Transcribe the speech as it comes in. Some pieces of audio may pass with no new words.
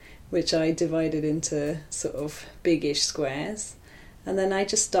which I divided into sort of biggish squares. And then I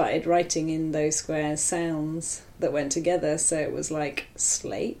just started writing in those squares sounds that went together. So it was like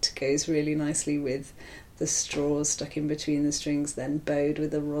slate goes really nicely with the straws stuck in between the strings, then bowed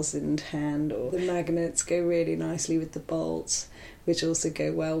with a rosined hand, or the magnets go really nicely with the bolts, which also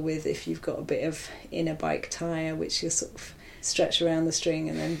go well with if you've got a bit of inner bike tyre, which you sort of stretch around the string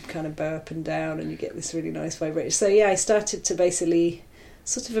and then kind of bow up and down, and you get this really nice vibration. So yeah, I started to basically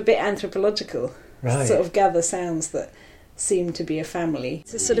sort of a bit anthropological, sort of gather sounds that seem to be a family.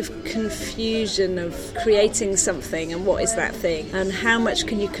 It's a sort of confusion of creating something and what is that thing, and how much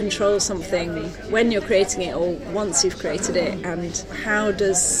can you control something when you're creating it or once you've created it, and how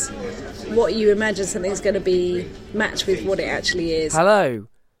does what you imagine something's going to be match with what it actually is. Hello,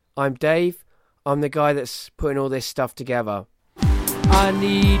 I'm Dave. I'm the guy that's putting all this stuff together. I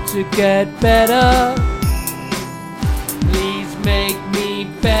need to get better. Please make me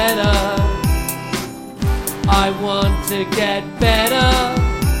better. I want to get better,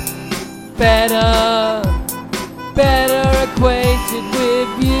 better acquainted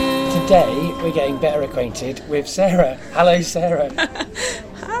with you. Today we're getting better acquainted with Sarah. Hello, Sarah.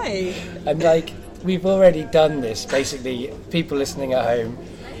 Hi. And we've already done this, basically, people listening at home.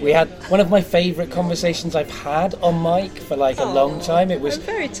 We had one of my favourite conversations I've had on mic for a long time. It was. I'm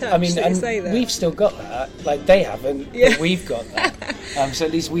very touched that you say that. We've still got that. They haven't, but we've got that. So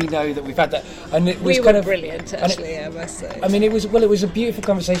at least we know that we've had that. And it was brilliant, actually. I must say. I mean, it was a beautiful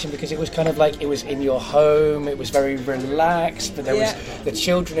conversation because it was kind of like it was in your home. It was very relaxed, but there was the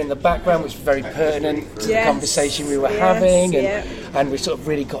children in the background, which was very pertinent to the conversation we were having, and we sort of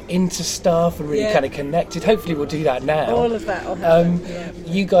really got into stuff and really kind of connected. Hopefully, we'll do that now. All of that will happen.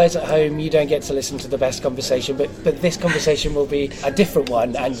 You guys at home, you don't get to listen to the best conversation, but this conversation will be a different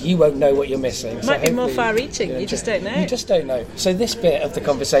one, and you won't know what you're missing. Might be more far-reaching. You just don't know. You just don't know. So this bit of the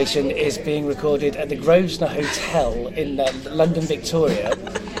conversation is being recorded at the Grosvenor Hotel in London, Victoria.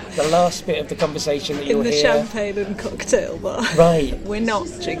 The last bit of the conversation that you'll hear... In the champagne and cocktail bar. Right. We're not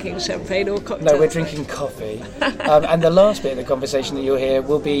drinking champagne or cocktail. No, we're drinking coffee. And the last bit of the conversation that you'll hear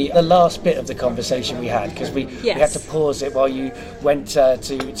will be the last bit of the conversation we had, because we had to pause it while you went to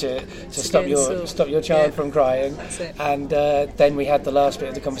stop your child from crying. That's it. And then we had the last bit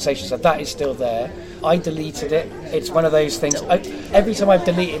of the conversation, so that is still there. I deleted it. It's one of those things. Every time I've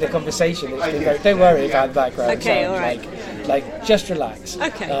deleted a conversation, it's been don't worry about the background. Okay, sound. all right. Just relax.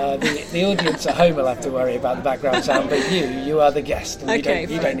 Okay. The audience at home will have to worry about the background sound, but you are the guest, and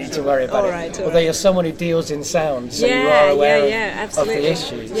you don't need to worry about it. Although you're someone who deals in sound, so you are aware of the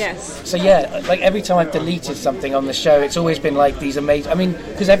issues. Yes. So every time I've deleted something on the show, it's always been these amazing. I mean,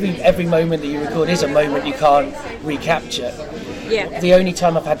 because every moment that you record is a moment you can't recapture. Yeah. The only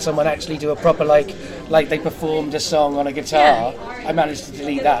time I've had someone actually do a proper like they performed a song on a guitar, I managed to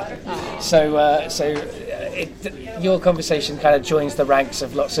delete that. Oh. Your conversation kind of joins the ranks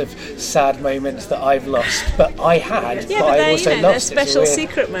of lots of sad moments that I've lost, but I had. Yeah, but I also they're lost. Special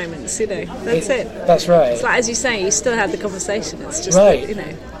secret moments, That's it. That's right. It's like, as you say, you still had the conversation. It's just right.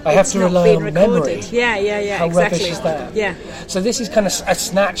 I have to rely on memory. Yeah. How exactly. rubbish is that? Yeah. So this is kind of a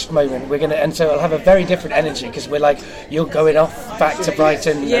snatched moment. So it'll have a very different energy because we're you're going off back to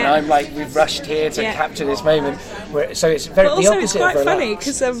Brighton, and I'm we've rushed here to capture this moment. So it's very but the also opposite. It's quite of funny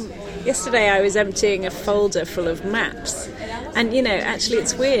because yesterday I was emptying a folder full of maps, and actually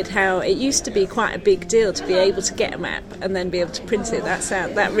it's weird how it used to be quite a big deal to be able to get a map and then be able to print it.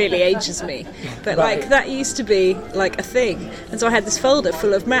 That really ages me, but that used to be a thing. And so I had this folder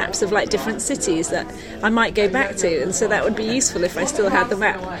full of maps of different cities that I might go back to, and so that would be useful if I still had the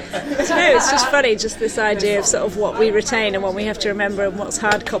map. But it's just funny, just this idea of sort of what we retain and what we have to remember, and what's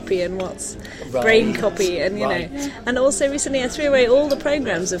hard copy and what's brain copy, and and also recently I threw away all the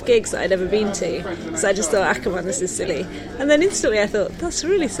programmes of gigs that I'd ever been to, so I just thought, come on, this is silly. And then instantly I thought, that's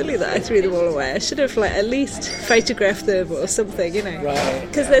really silly that I threw them all away. I should have at least photographed them or something,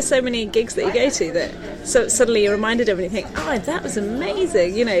 because there's so many gigs that you go to that so suddenly you're reminded of it and you think, oh, that was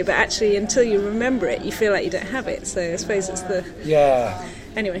amazing, but actually until you remember it you feel like you don't have it. So I suppose it's the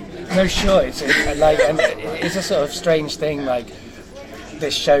anyway. No, sure. It's and it's a sort of strange thing,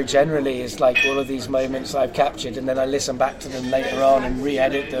 this show generally is all of these moments I've captured, and then I listen back to them later on and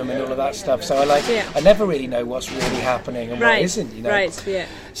re-edit them and all of that stuff. So I never really know what's really happening and what isn't. Right. Yeah.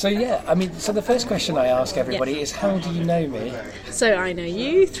 So so the first question I ask everybody is, how do you know me? So I know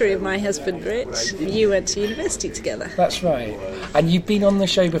you through my husband Rich. You went to university together. That's right. And you've been on the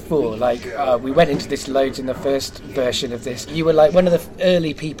show before. We went into this loads in the first version of this. You were one of the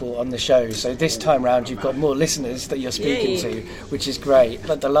early people on the show. So this time round you've got more listeners that you're speaking to, which is great. today.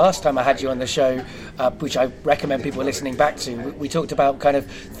 But the last time I had you on the show, which I recommend people listening back to, we talked about kind of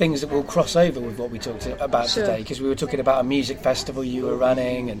things that will cross over with what we talked about today, because we were talking about a music festival you were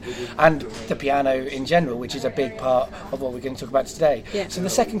running and the piano in general, which is a big part of what we're going to talk about today. Yeah. So the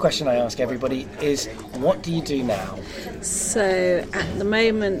second question I ask everybody is, what do you do now? So at the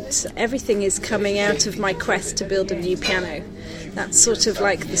moment, everything is coming out of my quest to build a new piano. That's sort of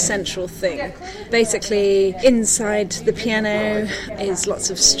like the central thing. Basically, inside the piano is lots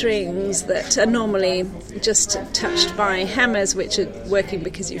of strings that are normally just touched by hammers, which are working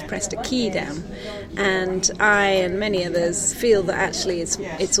because you've pressed a key down. And I and many others feel that actually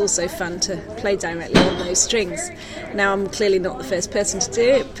it's also fun to play directly on those strings. Now, I'm clearly not the first person to do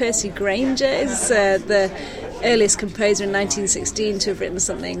it. Percy Grainger is the earliest composer in 1916 to have written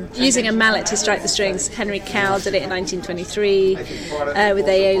something using a mallet to strike the strings. Henry Cowell did it in 1923 with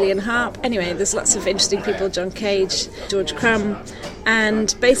Aeolian harp. Anyway, there's lots of interesting people, John Cage, George Crumb,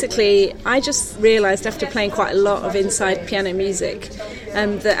 and basically I just realised after playing quite a lot of inside piano music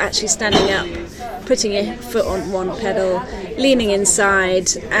that actually standing up, putting your foot on one pedal, leaning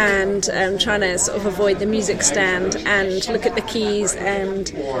inside and trying to sort of avoid the music stand and look at the keys, and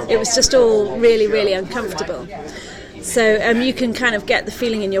it was just all really, really uncomfortable. So you can kind of get the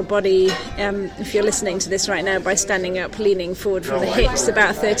feeling in your body, if you're listening to this right now, by standing up, leaning forward from the hips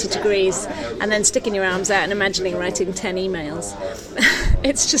about 30 degrees, and then sticking your arms out and imagining writing 10 emails.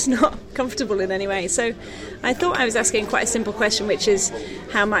 It's just not comfortable in any way. So I thought I was asking quite a simple question, which is,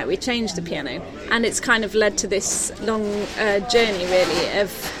 how might we change the piano? And it's kind of led to this long journey, really,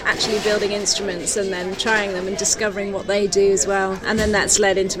 of actually building instruments and then trying them and discovering what they do as well. And then that's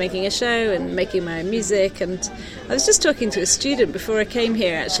led into making a show and making my own music. And I was just talking to a student before I came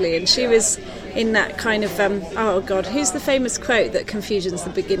here, actually, and she was in that kind of, oh God, who's the famous quote that confusion's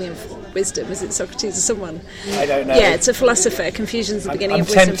the beginning of wisdom? Is it Socrates or someone? I don't know. Yeah, it's a philosopher. Confusion's the beginning of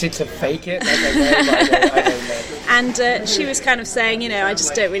wisdom. I'm tempted to fake it. I don't know. I don't know. And she was kind of saying, I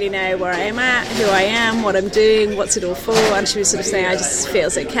just don't really know where I am at, who I am, what I'm doing, what's it all for. And she was sort of saying, I just feel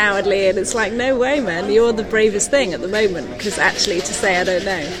so cowardly. And it's like, no way, man, you're the bravest thing at the moment, because actually to say I don't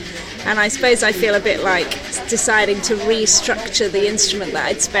know. And I suppose I feel a bit like deciding to restructure the instrument that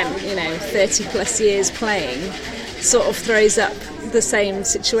I'd spent, 30 plus years playing, sort of throws up the same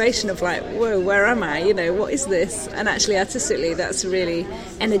situation of like, whoa, where am I? What is this? And actually artistically, that's a really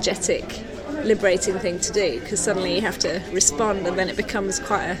energetic, liberating thing to do, because suddenly you have to respond, and then it becomes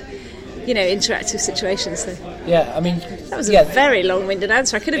quite a interactive situation. So yeah, I mean, that was a very long-winded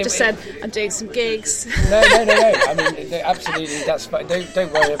answer. I could have just said I'm doing some gigs. No. I mean, absolutely, that's fine.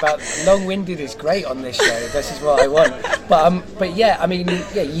 Don't worry about long-winded. Is great on this show. This is what I want. But yeah, I mean,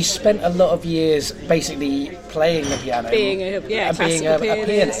 yeah, you spent a lot of years basically playing the piano, being a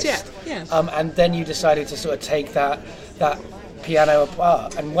pianist. Yeah. And then you decided to sort of take that piano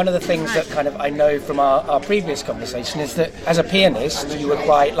apart. And one of the things that kind of I know from our previous conversation is that as a pianist you were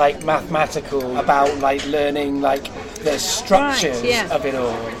quite like mathematical about like learning like the structures of it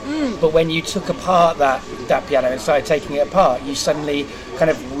all. But when you took apart that piano and started taking it apart, you suddenly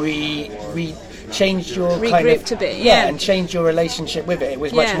kind of changed your kind of a bit, and changed your relationship with it. It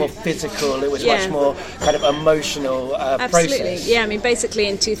was much more physical. It was much more kind of emotional process. Yeah, I mean, basically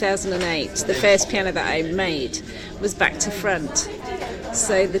in 2008, the first piano that I made was back to front.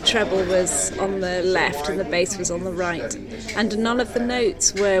 So the treble was on the left and the bass was on the right. And none of the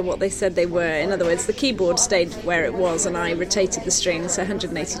notes were what they said they were. In other words, the keyboard stayed where it was and I rotated the strings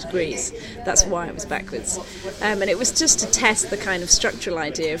 180 degrees. That's why it was backwards. And it was just to test the kind of structural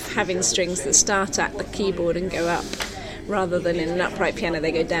idea of having strings that start at the keyboard and go up, rather than in an upright piano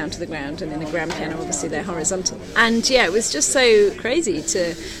they go down to the ground, and in a grand piano obviously they're horizontal. And yeah, it was just so crazy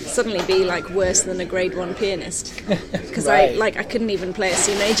to suddenly be like worse than a grade 1 pianist, because I couldn't even play a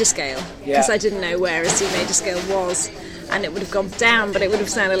C major scale because I didn't know where a C major scale was, and it would have gone down but it would have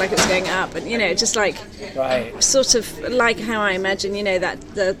sounded like it was going up, and just like sort of like how I imagine that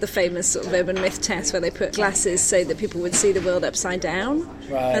the famous sort of urban myth test where they put glasses so that people would see the world upside down,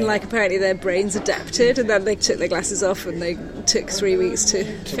 and like apparently their brains adapted, and then they took their glasses off and they took 3 weeks to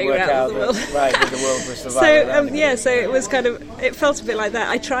figure out the world. The world was surviving. So it was kind of, it felt a bit like that.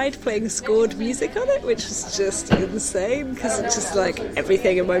 I tried playing scored music on it, which was just insane, because it's just like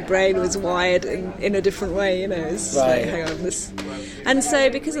everything in my brain was wired in a different way, it's like, hang on, this. And so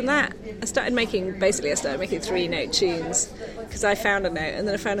because of that, I started making 3-note tunes, because I found a note and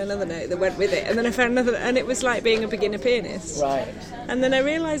then I found another note that went with it, and then I found another, and it was like being a beginner pianist. And then I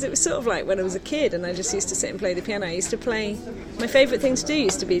realised it was sort of like when I was a kid and I just used to sit and play the piano. I used to play, my favourite thing to do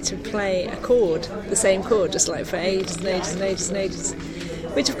used to be to play a chord, the same chord, just like for ages and ages and ages and ages.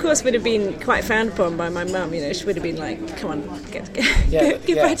 which of course would have been quite frowned upon by my mum. You know, she would have been like, "Come on, get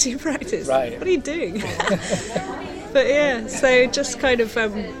back to your practice. Right. What are you doing?" But yeah, so just kind of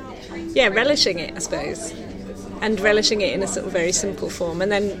relishing it, I suppose, and relishing it in a sort of very simple form,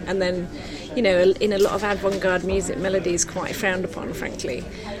 and then. You know, in a lot of avant-garde music, melody is quite frowned upon, frankly.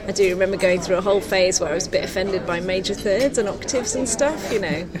 I do remember going through a whole phase where I was a bit offended by major thirds and octaves and stuff, you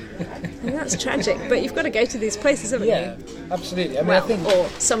know. And that's tragic, but you've got to go to these places, haven't you? Yeah, absolutely. I mean, I think, or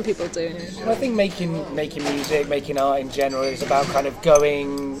some people do. Anyway. I think making music, making art in general is about kind of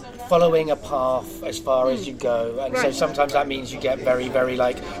following a path as far as you go, and so sometimes that means you get very, very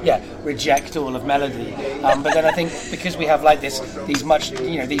reject all of melody. But then I think because we have like these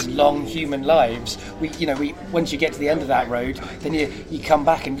long human lives, we once you get to the end of that road, then you come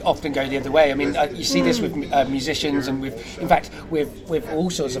back and often go the other way. I mean, you see this with musicians and with all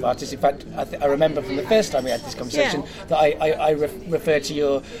sorts of artists. In fact, I remember from the first time we had this conversation that I referred to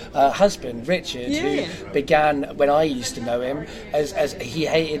your husband, Richard, who began when I used to know him as he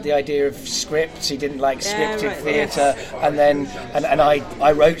hated the idea of scripts. He didn't like scripted theatre, and then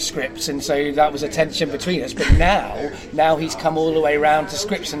I wrote scripts, and so that was a tension between us. But now he's come all the way around to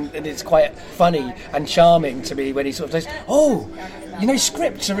scripts, and it's quite funny and charming to me when he sort of says, "Oh, you know,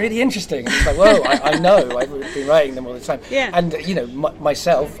 scripts are really interesting." And it's like, whoa, I know, I've been writing them all the time. Yeah. And, you know,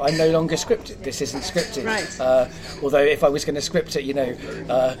 myself, I'm no longer scripted. This isn't scripted. Right. Although if I was going to script it, you know,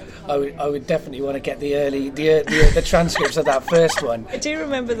 I would definitely want to get the transcripts of that first one. I do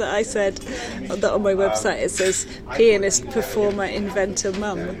remember that I said that on my website it says pianist, performer, inventor,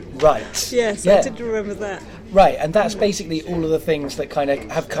 mum. Right. Yes, yeah. I did remember that. Right, and that's basically all of the things that kind of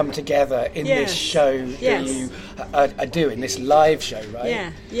have come together in this show that you are doing, this live show,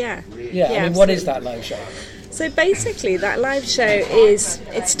 right? Yeah. I mean, what is that live show? So basically that live show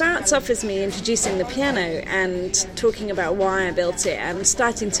it starts off as me introducing the piano and talking about why I built it and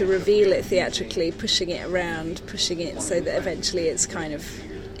starting to reveal it theatrically, pushing it around, pushing it so that eventually it's kind of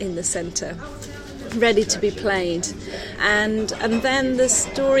in the centre, ready to be played, and then the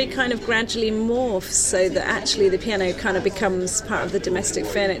story kind of gradually morphs so that actually the piano kind of becomes part of the domestic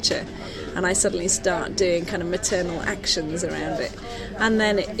furniture, and I suddenly start doing kind of maternal actions around it, and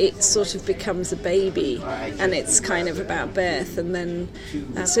then it sort of becomes a baby, and it's kind of about birth, and then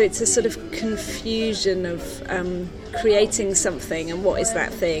so it's a sort of confusion of creating something and what is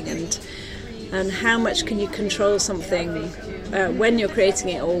that thing, and how much can you control something when you're creating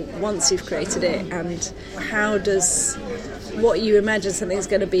it or once you've created it, and how does what you imagine something's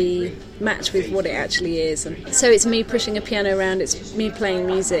going to be match with what it actually is. And so it's me pushing a piano around, it's me playing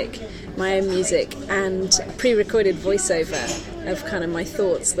music, my own music, and pre-recorded voiceover of kind of my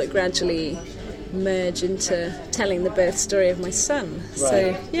thoughts that gradually merge into telling the birth story of my son. Right.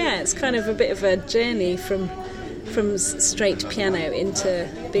 So yeah, it's kind of a bit of a journey from straight piano into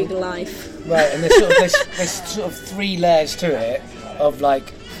big life. Right, and there's sort of three layers to it, of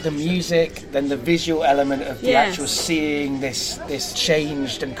like the music, then the visual element of the actual seeing this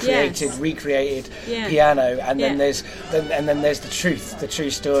changed and created, recreated piano, and then there's the true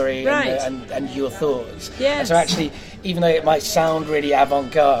story, and your thoughts. Yes. And so actually, even though it might sound really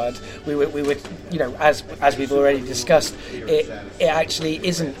avant-garde, we would, you know, as we've already discussed, it actually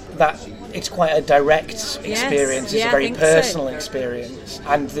isn't that. It's quite a direct experience. It's a very personal experience,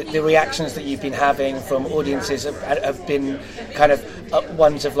 and the reactions that you've been having from audiences have been kind of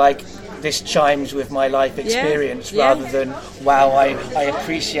ones of like, this chimes with my life experience, rather than wow, I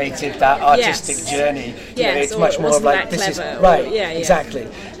appreciated that artistic journey. You know, it's much more of like, this is right. Exactly.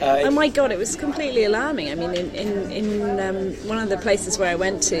 Oh my God, it was completely alarming. I mean, in one of the places where I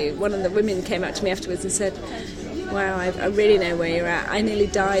went to, one of the women came up to me afterwards and said, "Wow, I really know where you're at. I nearly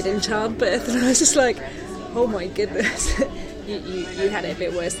died in childbirth," and I was just like, "Oh my goodness." You had it a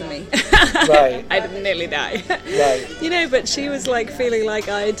bit worse than me. Right. I didn't nearly die. Right. You know, but she was like feeling like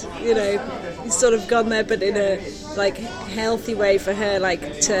I'd, you know, sort of gone there, but in a like healthy way for her,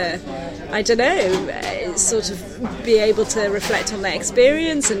 like to, I don't know, sort of be able to reflect on that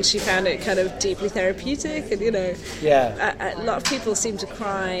experience, and she found it kind of deeply therapeutic, and you know, a lot of people seem to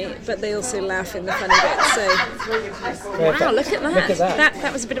cry, but they also laugh in the funny bits. So, wow, look at that! Look at that!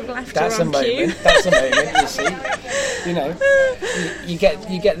 That was a bit of laughter. That's on a moment. cue. That's a moment. You see, you know, you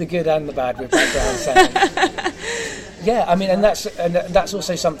get the good and the bad with background sound. Yeah, I mean, and that's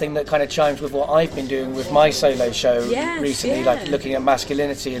also something that kind of chimes with what I've been doing with my solo show recently, like looking at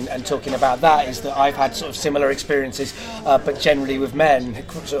masculinity and talking about that, is that I've had sort of similar experiences, but generally with men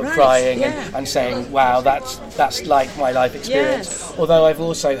sort of crying and saying, wow, that's like my life experience. Yes. Although I've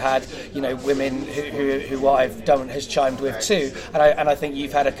also had, women who what I've done has chimed with too, and I think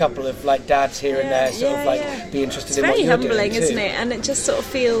you've had a couple of like dads here and there sort of like be interested in what you're doing. It's very humbling, isn't it? And it just sort of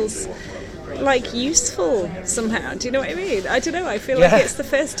feels like useful somehow. Do you know what I mean? I don't know. I feel like it's the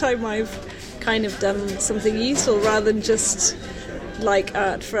first time I've kind of done something useful rather than just like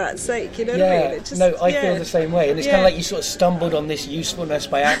art for art's sake, you know what I mean? I feel the same way, and it's kind of like you sort of stumbled on this usefulness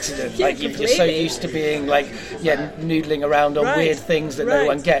by accident. Like you're so used to being like noodling around on weird things that no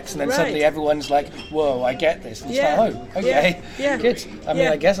one gets, and then suddenly everyone's like, whoa, I get this, and it's like, oh, okay, good. I mean,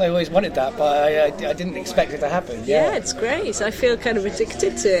 I guess I always wanted that, but I didn't expect it to happen. Yeah, it's great. I feel kind of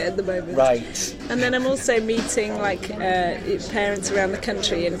addicted to it at the moment. Right. And then I'm also meeting like parents around the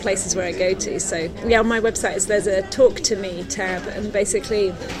country in places where I go to. So on my website there's a Talk to Me tab, and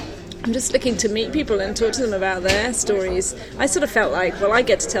basically I'm just looking to meet people and talk to them about their stories. I sort of felt like, well, I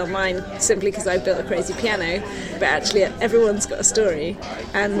get to tell mine simply because I built a crazy piano, but actually everyone's got a story.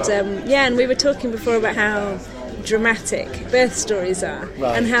 And and we were talking before about how dramatic birth stories are,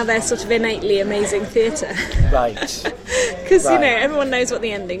 and how they're sort of innately amazing theatre. Right. Because everyone knows what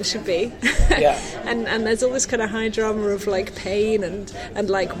the ending should be. and there's all this kind of high drama of like pain and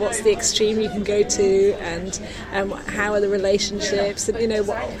like what's the extreme you can go to, and how are the relationships, and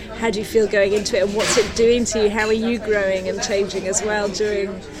how do you feel going into it, and what's it doing to you, how are you growing and changing as well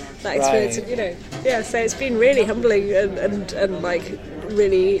during that experience. And, so it's been really humbling and like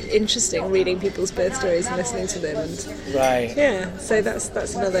really interesting reading people's birth stories and listening to them, and so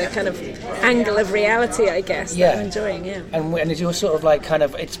that's another kind of angle of reality, I guess, that I'm enjoying. And you're sort of like kind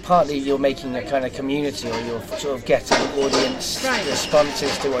of, it's partly you're making a kind of community, or you're sort of getting audience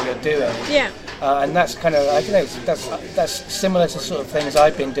responses to what you're doing, and that's kind of, I don't know, that's similar to sort of things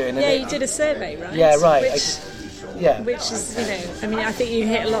I've been doing. You did a survey, right? Which is, I mean, I think you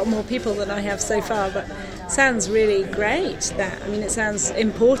hit a lot more people than I have so far, but sounds really great. It sounds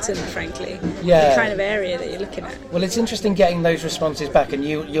important, frankly. The kind of area that you're looking at. Well, it's interesting getting those responses back, and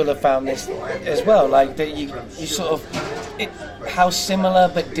you'll have found this as well, like that you sort of, how similar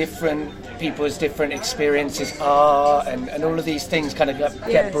but different people's different experiences are, and all of these things kind of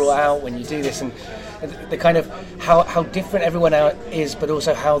get brought out when you do this, and the kind of how different everyone is, but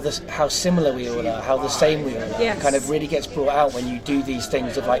also how similar we all are, how the same we all are, kind of really gets brought out when you do these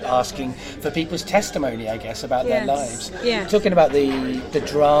things of like asking for people's testimony, I guess, about their lives. Talking about the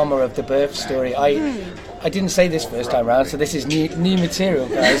drama of the birth story, I didn't say this first time around, so this is new material,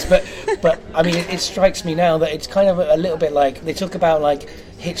 guys, but I mean, it strikes me now that it's kind of a little bit like, they talk about like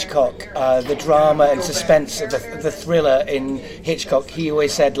Hitchcock, the drama and suspense of the thriller in Hitchcock. He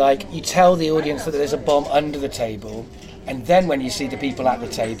always said, like, you tell the audience that there's a bomb under the table, and then when you see the people at the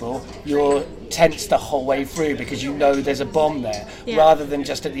table, you're tense the whole way through because you know there's a bomb there, rather than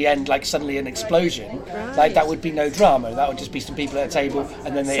just at the end, like suddenly an explosion. Like that would be no drama. That would just be some people at a table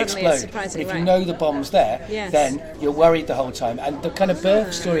and then they explode. But if you know the bomb's there, then you're worried the whole time. And the kind of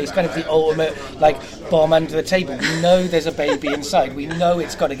birth story is kind of the ultimate, like, bomb under the table. We know there's a baby inside. We know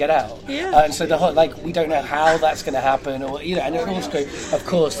it's got to get out. And so the whole, like, we don't know how that's going to happen, or and also, of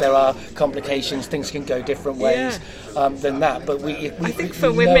course, there are complications. Things can go different ways than that. But I think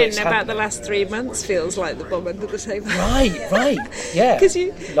for women, about the last 3 months feels like the bomb under the table. Right, yeah. Because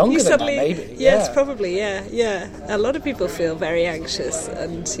you suddenly, than that, maybe. Yes, probably, yeah. A lot of people feel very anxious,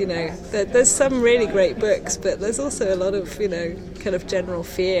 and there's some really great books, but there's also a lot of kind of general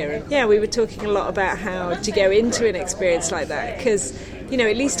fear. And we were talking a lot about how to go into an experience like that, because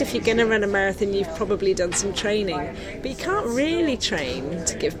at least if you're going to run a marathon, you've probably done some training, but you can't really train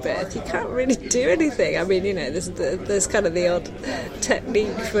to give birth. You can't really do anything. I mean, there's kind of the odd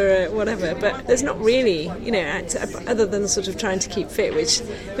technique for whatever, but there's not really, other than sort of trying to keep fit, which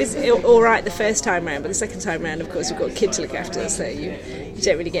was all right the first time round, but the second time round, of course, you've got a kid to look after, so you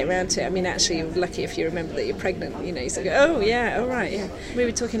don't really get around to it. I mean, actually, you're lucky if you remember that you're pregnant, you sort of go, oh, yeah, all right, yeah. We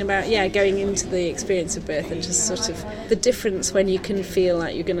were talking about, going into the experience of birth and just sort of the difference when you can feel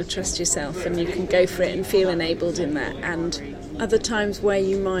like you're going to trust yourself and you can go for it and feel enabled in that, and other times where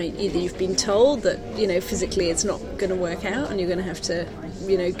you might, either you've been told that, physically it's not going to work out and you're going to have to,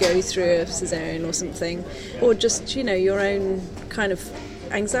 go through a cesarean or something, or just, your own kind of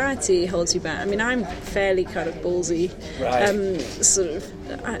anxiety holds you back. I mean, I'm fairly kind of ballsy, sort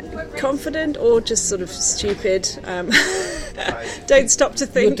of confident or just sort of stupid. don't stop to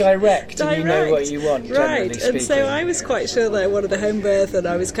think. You're direct. And you know what you want, right? Speaking. And so I was quite sure that I wanted a home birth, and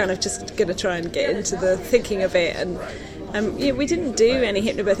I was kind of just going to try and get into the thinking of it. And we didn't do any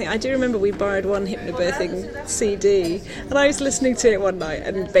hypnobirthing. I do remember we borrowed one hypnobirthing CD, and I was listening to it one night,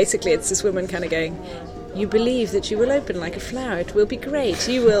 and basically it's this woman kind of going, you believe that you will open like a flower, it will be great,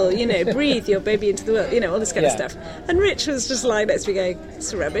 you will, breathe your baby into the world, all this kind of stuff. And Rich was just lying next to me going,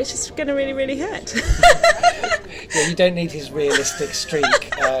 it's rubbish, it's going to really, really hurt. Yeah, you don't need his realistic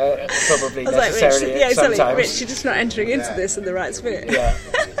streak, probably necessarily. Rich, sometimes. Rich, you're just not entering into this in the right spirit. Yeah.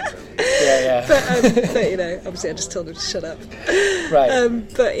 Yeah. But obviously I just told him to shut up. Right.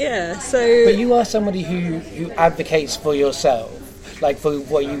 But you are somebody who advocates for yourself, like for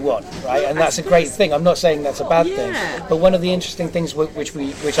what you want, right? And that's a great thing. I'm not saying that's a bad thing. But one of the interesting things which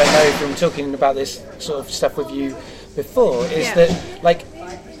I know from talking about this sort of stuff with you before is that, like,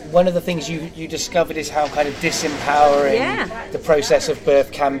 one of the things you discovered is how kind of disempowering the process of birth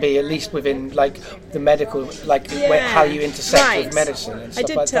can be, at least within like the medical, how you intersect with medicine and stuff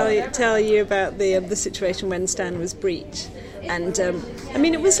like that. I did tell you about the situation when Stan was breech. And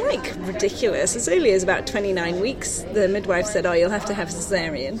it was like ridiculous. As early as about 29 weeks, the midwife said, "Oh, you'll have to have a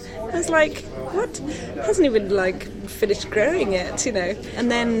cesarean." I was like, "What? Hasn't even finished growing yet,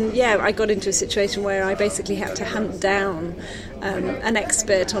 And then I got into a situation where I basically had to hunt down an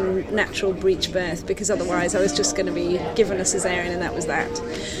expert on natural breech birth, because otherwise I was just going to be given a cesarean, and that was that.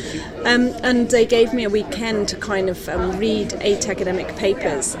 And they gave me a weekend to kind of read 8 academic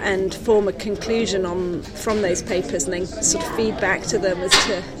papers and form a conclusion from those papers, and then sort of feed back to them as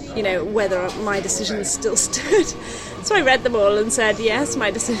to whether my decision still stood. So I read them all and said, yes, my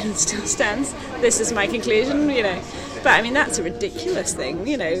decision still stands. This is my conclusion, But that's a ridiculous thing,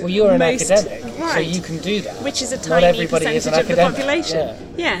 Well, you're an academic, so you can do that. Which is a tiny percentage of the population.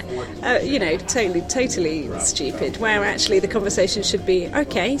 Yeah. Totally stupid. Where actually the conversation should be,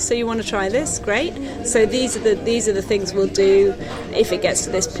 okay, so you want to try this? Great. So these are the things we'll do if it gets to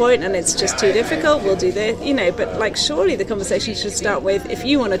this point and it's just too difficult. We'll do this, But surely the conversation should start with, if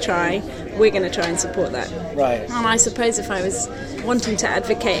you want to try, we're going to try and support that. Right. And I suppose if I was wanting to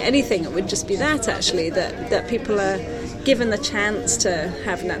advocate anything, it would just be that actually, that people are given the chance to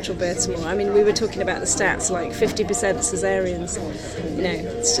have natural births more. We were talking about the stats, like 50% caesareans.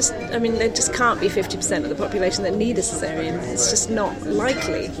 It's just, there just can't be 50% of the population that need a caesarean. It's just not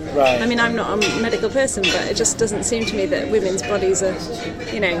likely. Right. I'm not a medical person, but it just doesn't seem to me that women's bodies are,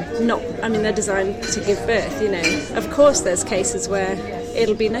 they're designed to give birth, Of course there's cases where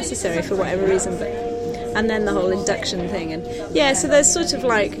it'll be necessary for whatever reason, and then the whole induction thing, and so there's sort of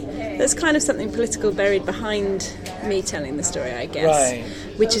there's kind of something political buried behind me telling the story, I guess, right.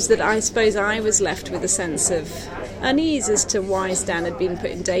 Which is that I suppose I was left with a sense of unease as to why Stan had been put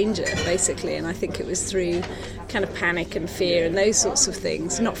in danger, basically, and I think it was through kind of panic and fear and those sorts of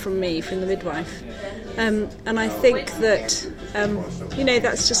things, not from me, from the midwife. And I think that,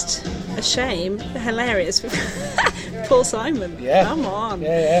 that's just a shame. Hilarious. Paul Simon. Yeah. Come on.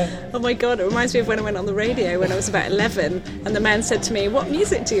 Yeah. Oh my God, it reminds me of when I went on the radio when I was about 11 and the man said to me, what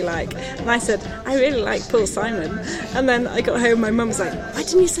music do you like? And I said, I really like Paul Simon. And then I got home, my mum was like, why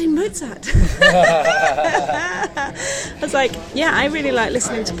didn't you say Mozart? I was like, yeah, I really like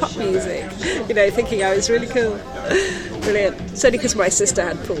listening to pop music, thinking I was really cool. Brilliant. It's only because my sister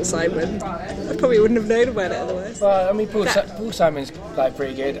had Paul Simon. I probably wouldn't have known about it otherwise. Well, Paul Simon's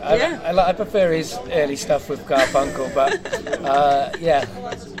pretty good. I prefer his early stuff with Garfunkel, but yeah.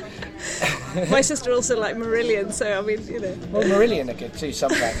 My sister also liked Marillion, so Well, Marillion are good too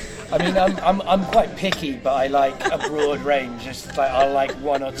sometimes. I'm quite picky, but I like a broad range. Just I like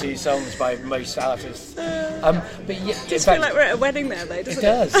 1 or 2 songs by most artists. But yeah, does feel like we're at a wedding there, though, doesn't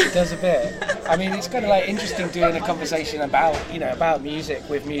it? It does a bit. It's kind of interesting doing a conversation about music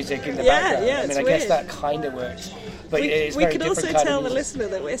with music in the background. Yeah, I guess that kind of works. But we could also tell the listener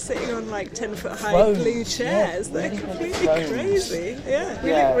that we're sitting on 10-foot high blue chairs. They're completely crazy. Yeah,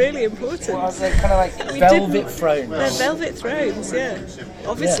 we look really important. Well, they're kind of velvet thrones. They're velvet thrones, yeah.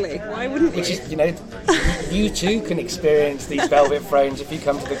 Obviously, why wouldn't you? Which is, you too can experience these velvet thrones if you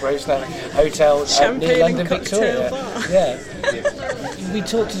come to the Grosvenor Hotel near London, Victoria. Bar. Yeah. We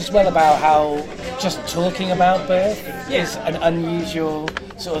talked as well about how just talking about birth is an unusual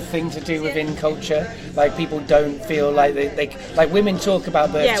sort of thing to do within culture. People don't feel like they women talk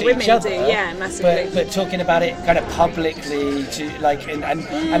about birth to each other. Yeah, massively. But talking about it kind of publicly to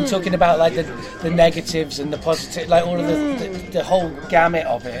and talking about the negatives and the positive, all of the whole gamut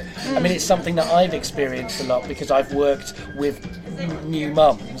of it. It's something that I've experienced a lot because I've worked with new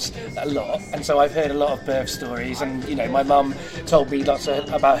mums a lot, and so I've heard a lot of birth stories, and my mum told me lots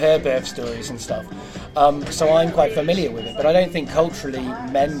about her birth stories and stuff. So I'm quite familiar with it, but I don't think culturally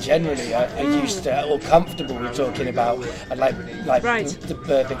men generally are used to or comfortable with talking about like the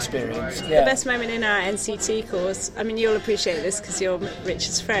birth experience. The best moment in our NCT course, I mean, you'll appreciate this because you're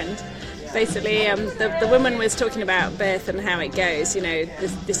Richard's friend. Basically, the woman was talking about birth and how it goes,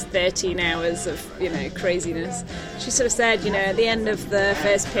 this 13 hours of, craziness. She sort of said, at the end of the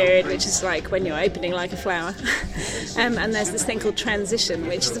first period, which is like when you're opening like a flower, and there's this thing called transition,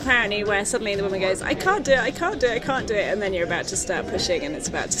 which is apparently where suddenly the woman goes, I can't do it, and then you're about to start pushing and it's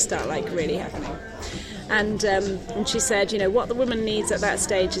about to start like really happening. And she said, what the woman needs at that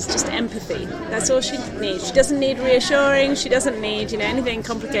stage is just empathy. That's all she needs. She doesn't need reassuring. She doesn't need, anything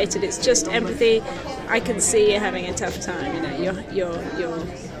complicated. It's just empathy. I can see you're having a tough time.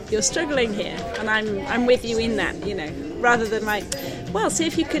 You're struggling here, and I'm with you in that. Rather than like, well, see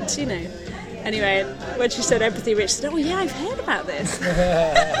if you could, Anyway, when she said empathy, Rich said, oh yeah, I've heard about this.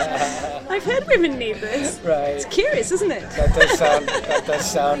 I've heard women need this. Right. It's curious, isn't it? That does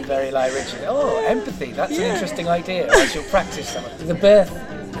sound very like Richard. Oh, empathy, that's an interesting idea. I shall practice some of it. The birth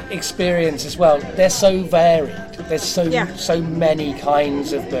experience as well, they're so varied. There's so many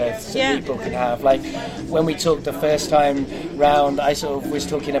kinds of births that people can have. Like when we talked the first time round, I sort of was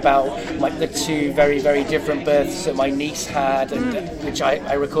talking about like the two very, very different births that my niece had, and which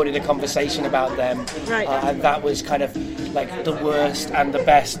I recorded a conversation about them. Right. And that was kind of like the worst and the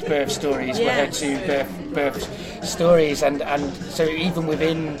best birth stories were her two birth stories, and so even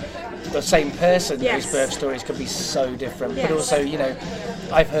within the same person, those birth stories can be so different. But also,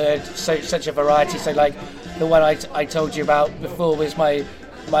 I've heard such a variety. So like the one I told you about before was my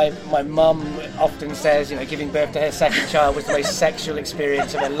mum often says, giving birth to her second child was the most sexual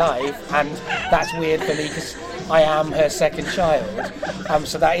experience of her life, and that's weird for me because I am her second child.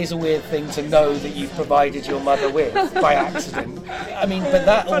 So that is a weird thing to know that you've provided your mother with by accident. I mean, but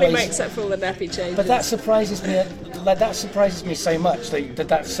that probably always makes up for all the nappy changes. But that surprises me. That surprises me so much.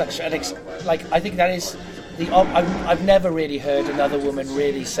 That's such an I think that is. I've never really heard another woman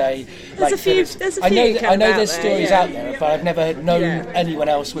really say. There's a few. I know there's stories out there, but I've never known anyone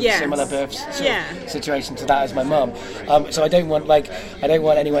else with a similar birth situation to that as my mum. So I don't want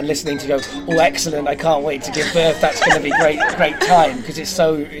anyone listening to go, oh, excellent! I can't wait to give birth. That's going to be great time, because it's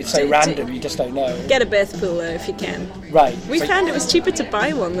so random. You just don't know. Get a birth pool though if you can. Right. We found it was cheaper to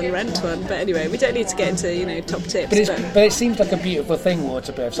buy one than rent one, but anyway, we don't need to get into top tips. But it seems like a beautiful thing,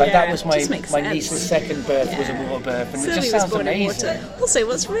 water births. Like that was my niece's second birth. Was a water birth, and Sylvie it just sounds amazing. Also,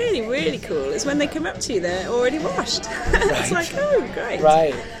 what's really, really cool is when they come up to you, they're already washed. It's like, oh, great.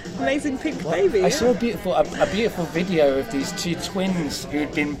 Right. Amazing pink baby. I saw a beautiful video of these two twins who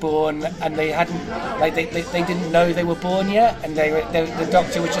had been born, and they hadn't, they didn't know they were born yet, and the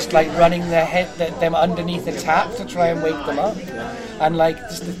doctor was just running them underneath the tap to try and wake them up. And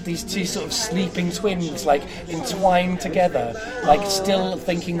just these two sort of sleeping twins entwined together, still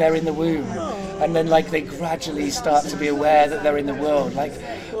thinking they're in the womb, and then they gradually start to be aware that they're in the world.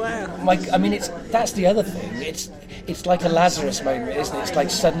 Wow. I mean, that's the other thing. It's like a Lazarus moment, isn't it? It's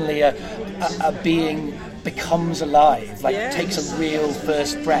like suddenly a being becomes alive, takes a real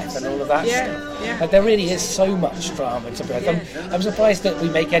first breath and all of that stuff. Yeah. There really is so much drama to birth. I'm surprised that we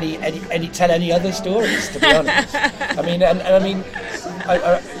make tell any other stories, to be honest. I mean,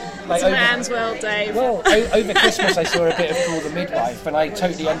 it's a man's world, Dave. Well, over Christmas I saw a bit of Call the Midwife, and I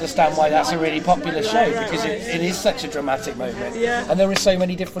totally understand why that's a really popular show, because it is such a dramatic moment. Yeah. And there are so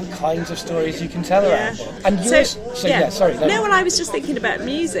many different kinds of stories you can tell around it. And yours, sorry. No, well, I was just thinking about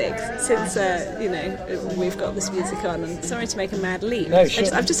music, since we've got this music on, and sorry to make a mad leap. No, sure.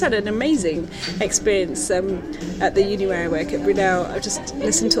 I've just had an amazing experience at the uni where I work at Brunel. I've just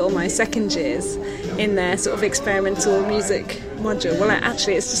listened to all my second years in their sort of experimental music module. Well,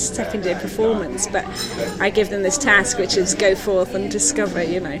 actually, it's just second year performance, but I give them this task, which is go forth and discover,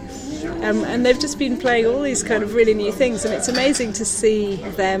 and they've just been playing all these kind of really new things, and it's amazing to see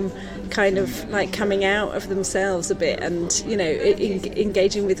them kind of coming out of themselves a bit, and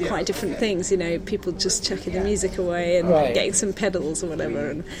engaging with quite different things, people just chucking the music away and getting some pedals or whatever,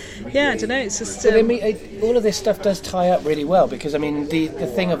 and I don't know, it's just all of this stuff does tie up really well, because I mean the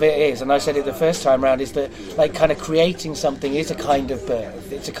thing of it is, and I said it the first time round, is that kind of creating something is a kind of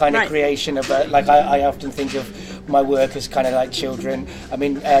birth. It's a kind of creation of I often think of my work as kind of like children. I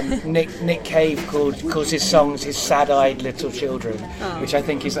mean, Nick Cave calls his songs his sad-eyed little children, which I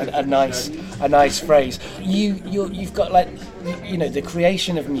think is a nice phrase. You've got the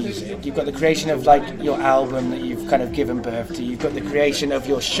creation of music. You've got the creation of your album that you've kind of given birth to. You've got the creation of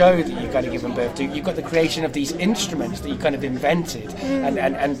your show that you've kind of given birth to. You've got the creation of these instruments that you kind of invented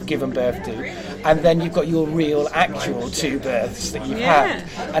and given birth to. and then you've got your real actual two births that you've had,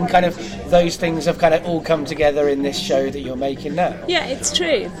 and kind of those things have kind of all come together in this show that you're making now. Yeah, it's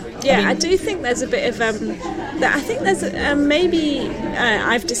true. Yeah, I do think there's a bit of I think there's maybe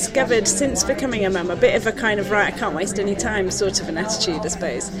I've discovered since becoming a mum a bit of a kind of right, I can't waste any time sort of an attitude, I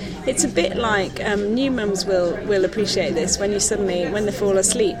suppose. It's a bit like new mums will appreciate this when they fall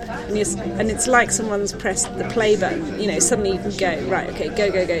asleep and it's like someone's pressed the play button. You know, suddenly you can go, right, okay,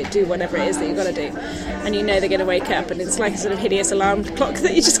 go, do whatever it is that you've got to do, and you know they're going to wake up, and it's like a sort of hideous alarm clock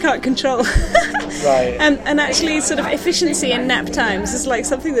that you just can't control. Right. And actually, sort of efficiency in nap times is like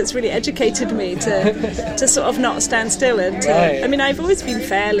something that's really educated me to sort of not stand still and I mean, I've always been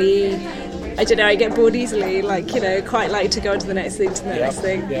fairly, I don't know, I get bored easily, like, you know, quite like to go on to the next thing,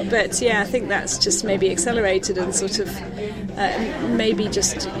 Yep. But yeah, I think that's just maybe accelerated and sort of maybe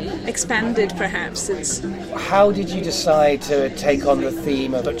just expanded perhaps since. How did you decide to take on the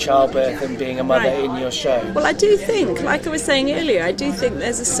theme of childbirth and being a mother in your show? Well, I do think, like I was saying earlier, I do think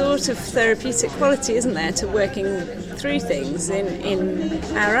there's a sort of therapeutic quality, isn't there, to working through things in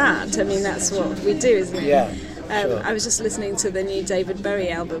our art. I mean, that's what we do, isn't it? Yeah. Sure. I was just listening to the new David Bowie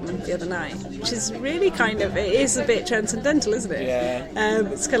album the other night, which is really kind of, it is a bit transcendental, isn't it? Yeah.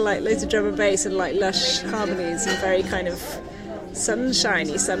 It's kind of like loads of drum and bass and like lush harmonies and very kind of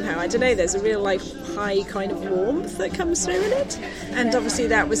sunshiny somehow. I don't know, there's a real like high kind of warmth that comes through in it. And obviously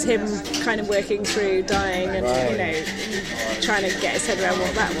that was him kind of working through dying and, you know, trying to get his head around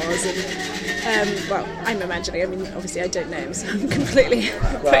what that was. And well, I'm imagining, I mean, obviously I don't know, so I'm completely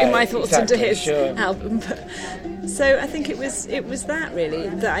putting my thoughts into his album. But, so I think it was that really,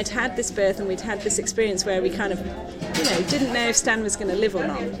 that I'd had this birth and we'd had this experience where we kind of, you know, didn't know if Stan was going to live or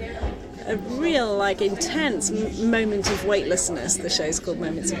not. A real, like, intense moment of weightlessness. The show's called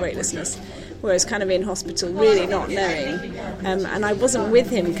Moments of Weightlessness, where I was kind of in hospital, really not knowing, and I wasn't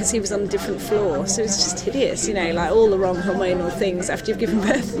with him because he was on a different floor, so it was just hideous, you know, like all the wrong hormonal things after you've given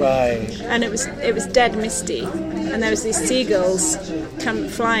birth. Right. And it was dead misty, and there was these seagulls come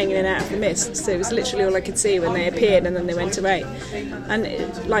flying in and out of the mist, so it was literally all I could see when they appeared and then they went away. And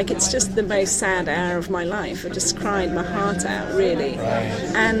it's just the most sad hour of my life. I just cried my heart out, really.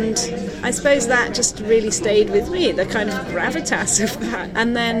 Right. And I suppose that just really stayed with me, the kind of gravitas of that.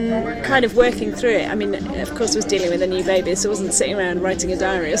 And then kind of working through it. I mean, of course I was dealing with a new baby, so I wasn't sitting around writing a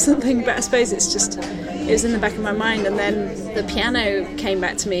diary or something, but I suppose it was in the back of my mind. And then the piano came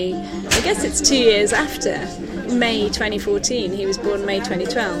back to me, I guess it's 2 years after. May 2014, he was born May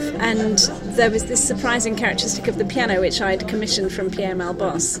 2012, and there was this surprising characteristic of the piano which I'd commissioned from Pierre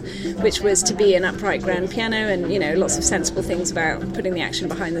Malbos, which was to be an upright grand piano, and, you know, lots of sensible things about putting the action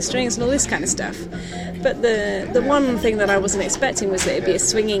behind the strings and all this kind of stuff. But the one thing that I wasn't expecting was that it'd be a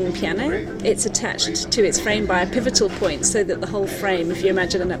swinging piano. It's attached to its frame by a pivotal point, so that the whole frame, if you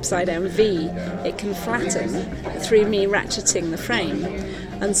imagine an upside down V, it can flatten through me ratcheting the frame.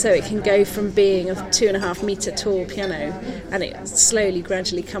 And so it can go from being a 2.5 metre tall piano, and it slowly,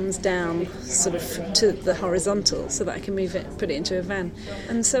 gradually comes down sort of to the horizontal, so that I can move it, put it into a van.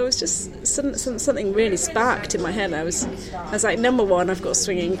 And so it was just something really sparked in my head. I was like, number one, I've got a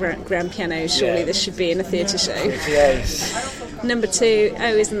swinging grand piano. Surely this should be in a theatre show. Yes. Number two,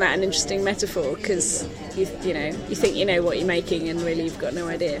 isn't that an interesting metaphor? Because you think you know what you're making, and really you've got no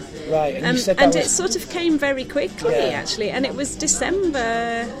idea. Right. And you said it sort of came very quickly, actually. And it was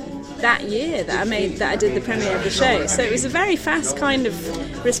December that year that I did the premiere of the show. So it was a very fast kind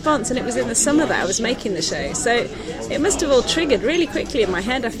of response, and it was in the summer that I was making the show. So it must have all triggered really quickly in my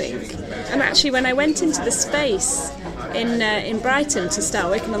head, I think. And actually, when I went into the space in Brighton to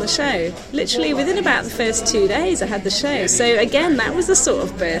start working on the show, literally within about the first 2 days I had the show. So again, that was a sort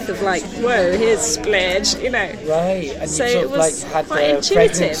of birth of like, whoa, here's Splurge, you know. Right, and so you sort of like had the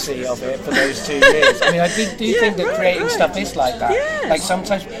pregnancy of it for those 2 years. I mean, I do think that creating stuff is like that. Yes. Like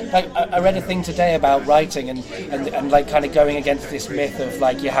sometimes, like I read a thing today about writing and like kind of going against this myth of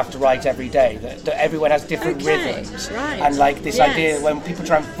like you have to write every day, that everyone has different rhythms, and like this idea when people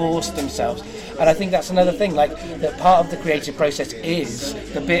try and force themselves. And I think that's another thing, like that part of the creative process is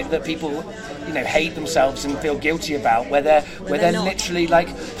the bit that people, you know, hate themselves and feel guilty about, where they're literally like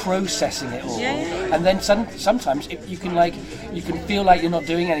processing it all. And then sometimes you can feel like you're not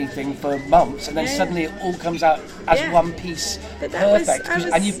doing anything for months, and then suddenly it all comes out as one piece, perfect.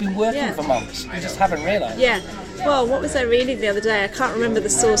 And you've been working for months, you just haven't realised. well, what was I reading the other day? I can't remember the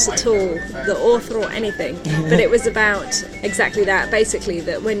source at all, the author or anything, but it was about exactly that, basically,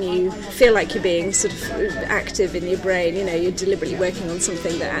 that when you feel like you're being sort of active in your brain, you know, you're deliberately working on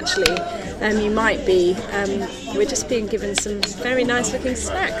something that actually you might be. We're just being given some very nice looking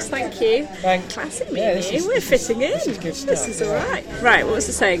snacks, thank you. Thanks. Classic Mimi, we're fitting in. This is good stuff. This is all right. Right, what was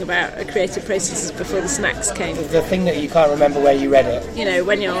the saying about creative processes before the snacks came? The thing that you can't remember where you read it. You know,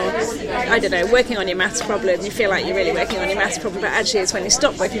 when you're, I don't know, working on your maths problem, you feel like you're really working on your maths problem, but actually it's when you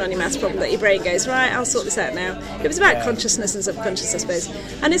stop working on your maths problem that your brain goes, right, I'll sort this out now. It was about consciousness and subconscious, I suppose.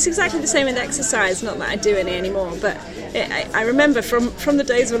 And it's exactly the same with exercise, not that I do any anymore, but I remember from the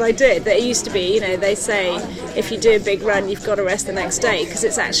days when I did that it used to be, you know, they say if you do a big run, you've got to rest the next day, because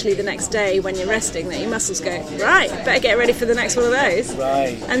it's actually the next day when you're resting that your muscles go, right, better get ready for the next one of those.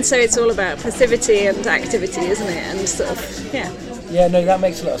 Right. And so it's all about passivity and activity, isn't it? And sort of, Yeah, no, that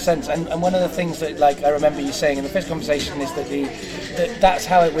makes a lot of sense. And one of the things that, like, I remember you saying in the first conversation is that that's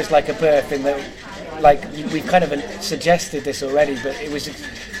how it was like a birth, in that, like, we've kind of suggested this already, but it was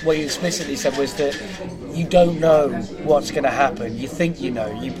what you explicitly said was that you don't know what's going to happen. You think you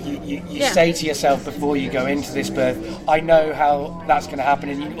know. You say to yourself before you go into this birth, I know how that's going to happen.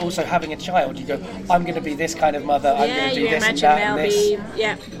 And you also, having a child, you go, I'm going to be this kind of mother. I'm going to do this and that and this.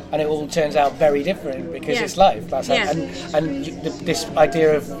 And it all turns out very different because it's life. That's how, and this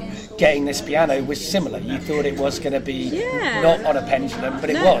idea of getting this piano was similar. You thought it was going to be not on a pendulum,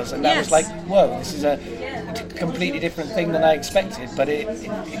 but it was, and that was like, whoa, this is a completely different thing than I expected, but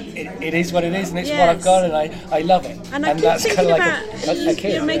it is what it is, and it's what I've got, and I love it. And I keep that's thinking kind of about, like a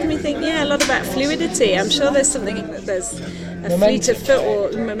kid. You're making me think, a lot about fluidity. I'm sure there's something, there's a fleet of foot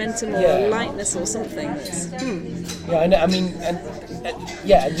or momentum or lightness or something. Yeah, I mean, and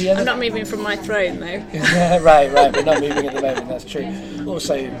the other. I'm not moving from my throne though. right, we're not moving at the moment, that's true.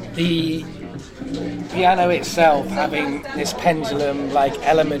 Also, the piano itself having this pendulum-like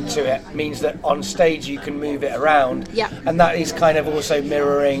element to it means that on stage you can move it around, and that is kind of also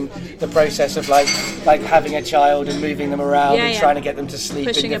mirroring the process of like having a child and moving them around and trying to get them to sleep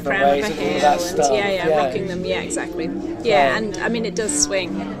pushing in different ways and all that stuff. Rocking them, exactly. And I mean it does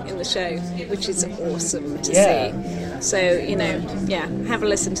swing in the show, which is awesome to see. So, you know, have a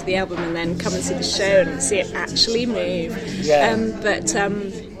listen to the album and then come and see the show and see it actually move.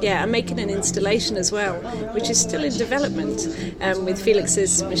 I'm making an installation as well, which is still in development with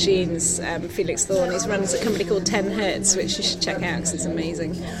Felix's machines. Felix Thorne, he runs a company called 10 Hertz, which you should check out because it's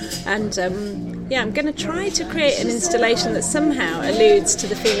amazing. And I'm going to try to create an installation that somehow alludes to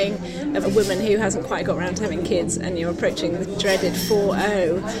the feeling of a woman who hasn't quite got around to having kids, and you're approaching the dreaded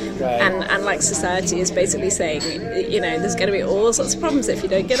 4-0, and like society is basically saying, you know, there's going to be all sorts of problems if you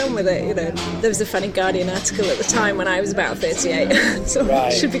don't get on with it. You know, there was a funny Guardian article at the time when I was about 38, so I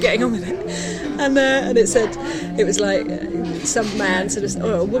should be getting on with it, and it said, it was like some man sort of,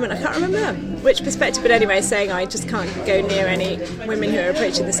 or a woman, I can't remember which perspective, but anyway, saying I just can't go near any women who are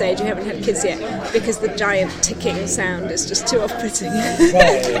approaching this age who haven't had kids yet because the giant ticking sound is just too off-putting.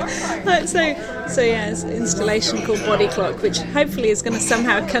 So it's an installation called Body Clock, which hopefully is going to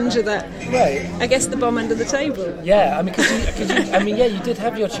somehow conjure that. I guess the bomb under the table. Yeah, I mean, you did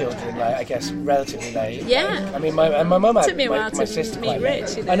have your children, like, I guess, relatively late. Yeah. I mean, my mum had took me a while my to sister meet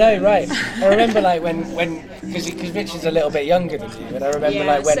Rich. You know? I know, right? I remember like when because Rich is a little bit younger than you, and I remember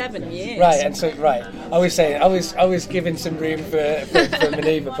like when 7 years. Right, and so I was saying I was giving some room for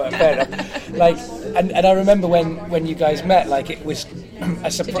manoeuvre, but fair enough. Like, and I remember when you guys met, like it was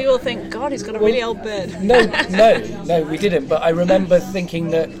a surprise. Did you all think, God, he's got a really old bird? No, we didn't. But I remember thinking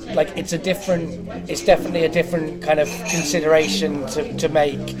that like it's definitely a different kind of consideration to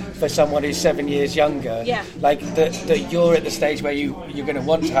make for someone who's 7 years younger. Yeah. Like that you're at the stage where you're going to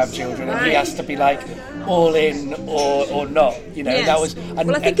want to have children, and he has to be like all in or not. You know, that was.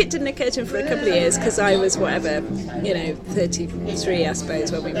 Well, I think it didn't occur to him for a couple of years because I was 33, I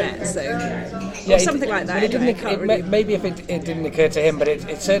suppose, when we met. So. Or something like that. Anyway, maybe if it didn't occur to him, but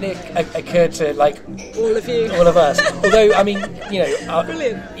it certainly occurred to like all of you, all of us. Although I mean,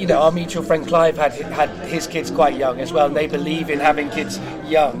 brilliant. You know, our mutual friend Clive had his kids quite young as well, and they believe in having kids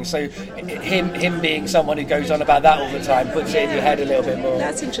young. So him being someone who goes on about that all the time puts it in your head a little bit more.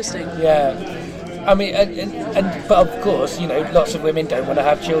 That's interesting. Yeah. I mean, but of course, you know, lots of women don't want to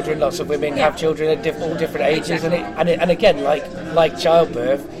have children. Lots of women have children at all different ages, and again, like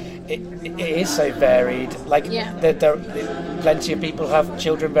childbirth. It is so varied. Like there plenty of people have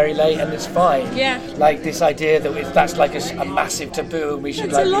children very late, and it's fine. Yeah. Like this idea that that's like a massive taboo, and we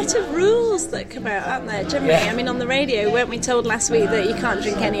should. There's a lot of rules that come out, aren't there? Generally, I mean, on the radio, weren't we told last week that you can't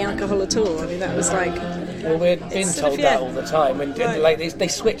drink any alcohol at all? I mean, that was like. Well, we're being told that all the time, and like they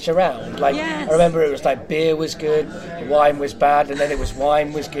switch around. Like I remember it was like beer was good, wine was bad, and then it was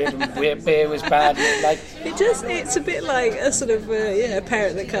wine was good, and beer was bad. And like it's a bit like a sort of a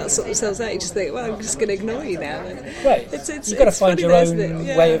parent that can't sort themselves out. You just think, well, I'm just going to ignore you now. Right. You've got to find your own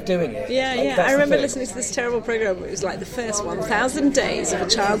way of doing it. I remember listening to this terrible program. It was like the first 1,000 days of a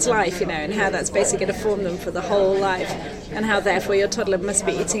child's life, and how that's basically going to form them for the whole life, and how therefore your toddler must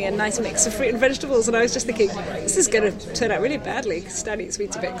be eating a nice mix of fruit and vegetables. And I was just thinking, this is going to turn out really badly because Dad eats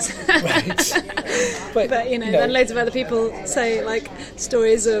Weetabix. Right. But then loads of other people say like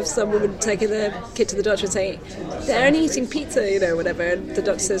stories of some woman taking their kid to the doctor and saying they're only eating pizza, whatever. And the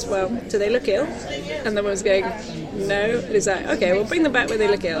doctor says, well, do they look ill? And the woman's going, no. And he's like, okay, well, bring them back when they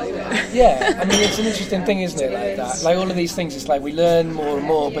look ill. Yeah, I mean, it's an interesting thing, isn't it? Like that, like all of these things. It's like we learn more and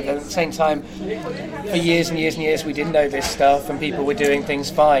more, but at the same time, for years and years and years, we didn't know this stuff, and people were doing things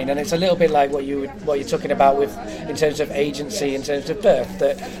fine. And it's a little bit like what you're talking about with in terms of agency, in terms of birth.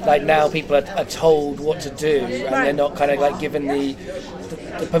 That like now people are told what to do, and they're not kind of like given the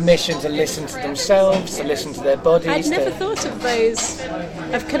permission to listen to themselves, to listen to their bodies. I'd never thought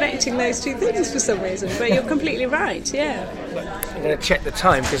of connecting those two things for some reason, but you're completely right. Yeah. I'm going to check the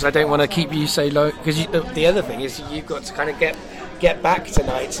time because I don't want to keep you so low. Because the other thing is you've got to kind of get back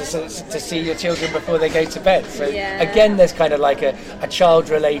tonight to see your children before they go to bed. So again, there's kind of like a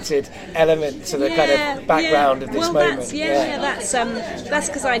child-related element to the kind of background of this moment. That's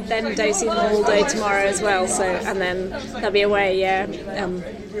because I then don't see them all day tomorrow as well. So and then they'll be away.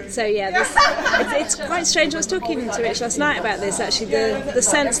 It's quite strange. I was talking to Rich last night about this. Actually, the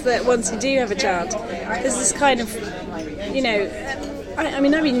sense that once you do have a child, there's this kind of, I've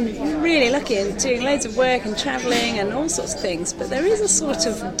been really lucky in doing loads of work and travelling and all sorts of things, but there is a sort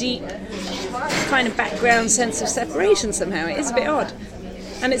of deep kind of background sense of separation somehow. It is a bit odd.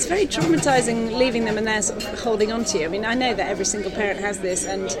 And it's very traumatising leaving them and they're sort of holding on to you. I mean, I know that every single parent has this,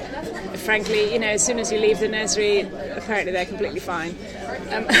 and frankly, as soon as you leave the nursery, apparently they're completely fine.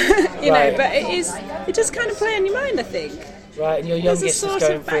 But it does kind of play on your mind, I think. Right, and your youngest is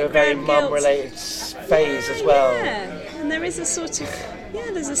going through a very mum-related phase as well. Yeah, and there is a sort of,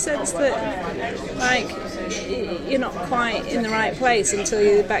 there's a sense that, like, you're not quite in the right place until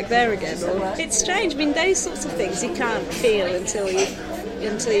you're back there again. Or it's strange. I mean, those sorts of things you can't feel until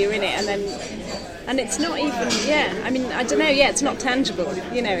you're in it, and it's not even, I don't know, it's not tangible,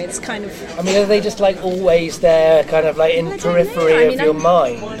 it's kind of... I mean, are they just, like, always there, kind of, like, in the periphery of your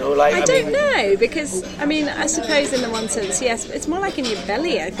mind? Or like, I don't know, because, I suppose in the one sense, yes, it's more like in your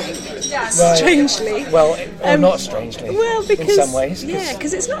belly, I think, right. Strangely. Well, or not strangely, well, because, in some ways. Yeah,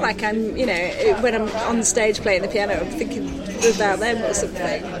 because it's not like I'm, when I'm on the stage playing the piano, I'm thinking about them or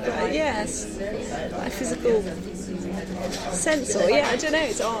something. But, yes, a physical... sense, or I don't know,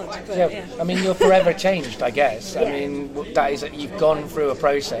 it's odd, but I mean, you're forever changed, I guess. I mean, that is that you've gone through a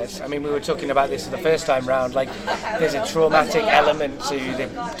process. I mean, we were talking about this the first time round, like there's a traumatic element to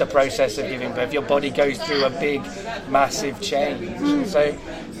the process of giving birth. Your body goes through a big massive change, so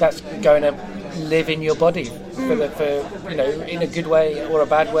that's going to live in your body for in a good way or a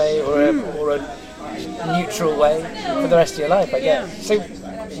bad way or a neutral way for the rest of your life, I guess. So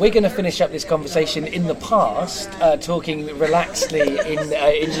we're going to finish up this conversation in the past, talking relaxedly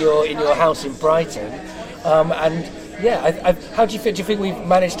in your house in Brighton, how do you feel? Do you think we've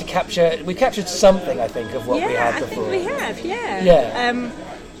managed to capture? We captured something, I think, of what we had before. I think we have. Yeah.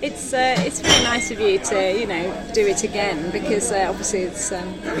 It's very nice of you to do it again, because obviously it's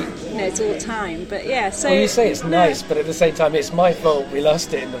it's all time, but so well, you say it's nice, but at the same time it's my fault we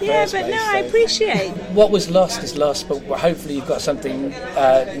lost it in the first place. I appreciate what was lost is lost, but hopefully you've got something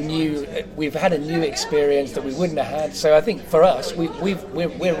new. We've had a new experience that we wouldn't have had, so I think for us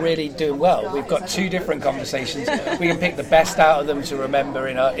we're really doing well. We've got two different conversations. We can pick the best out of them to remember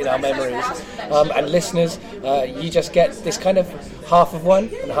in our memories, and listeners, you just get this kind of half of one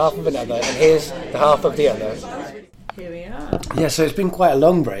and half of another, and here's the half of the other. Here we are. Yeah, so it's been quite a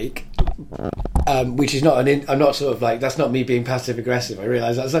long break, which is not I'm not sort of like, that's not me being passive aggressive. I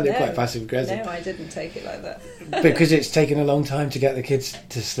realise that sounded quite passive aggressive. No, I didn't take it like that. Because it's taken a long time to get the kids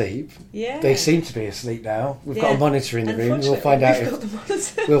to sleep. Yeah, they seem to be asleep now. We've got a monitor in the room. We'll find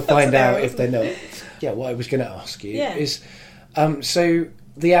out if they're not. Yeah, what I was going to ask you is, so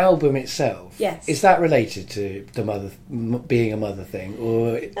the album itself, is that related to the being a mother thing,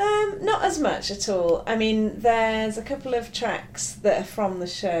 or not as much at all? I mean, there's a couple of tracks that are from the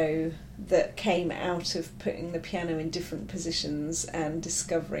show that came out of putting the piano in different positions and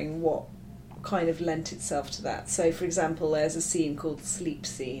discovering what kind of lent itself to that. So, for example, there's a scene called Sleep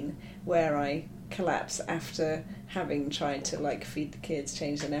Scene where I collapse after having tried to like feed the kids,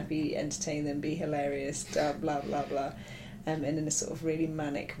 change the nappy, entertain them, be hilarious, blah blah blah, and in a sort of really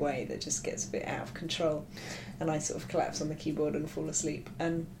manic way that just gets a bit out of control, and I sort of collapse on the keyboard and fall asleep.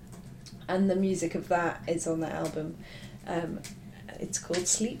 And the music of that is on the album. It's called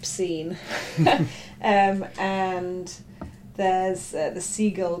Sleep Scene, and there's the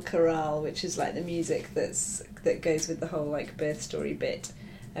Seagull Chorale, which is like the music that goes with the whole like birth story bit,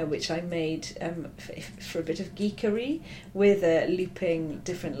 which I made for a bit of geekery with looping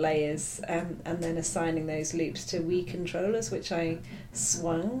different layers and then assigning those loops to Wii controllers, which I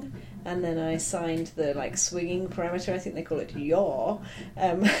swung, and then I assigned the like swinging parameter, I think they call it yaw,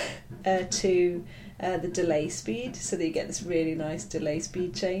 to the delay speed, so that you get this really nice delay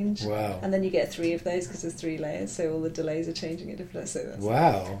speed change. Wow. And then you get 3 of those because there's 3 layers, so all the delays are changing at different levels. So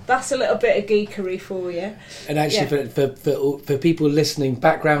wow. That's a little bit of geekery for you. And actually, for people listening,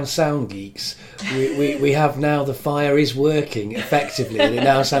 background sound geeks, we have now the fire is working effectively, and it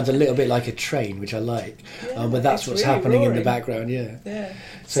now sounds a little bit like a train, which I like. But that's what's really happening roaring in the background. Yeah.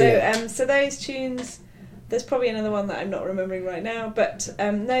 So those tunes. There's probably another one that I'm not remembering right now, but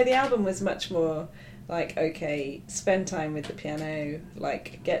no, the album was much more like, okay, spend time with the piano,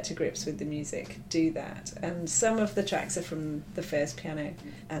 like get to grips with the music, do that. And some of the tracks are from the first piano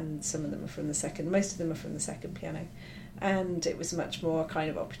and some of them are from the second. Most of them are from the second piano. And it was much more kind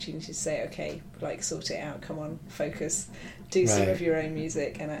of opportunity to say, okay, like sort it out, come on, focus, do some of your own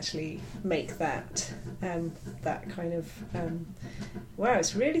music and actually make that that kind of wow,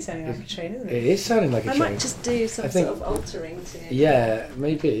 it's really sounding like a train, isn't it? It is sounding like a train. I might just do some sort of altering to it. Yeah,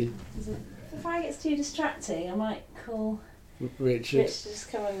 maybe. If I get too distracting, I might call Richard. Rich to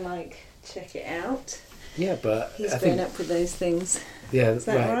just come and like check it out. Yeah, but he's grown up with those things. Yeah, is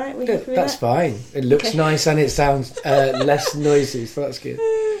that right? That's fine. It looks nice and it sounds less noisy, so that's good.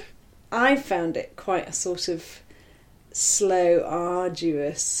 I found it quite a sort of slow,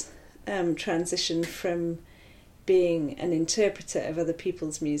 arduous transition from being an interpreter of other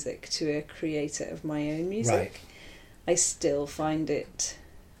people's music to a creator of my own music. Right. I still find it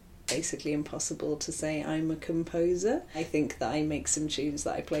basically impossible to say I'm a composer. I think that I make some tunes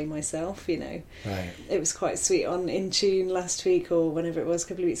that I play myself, you know. Right. It was quite sweet on In Tune last week, or whenever it was, a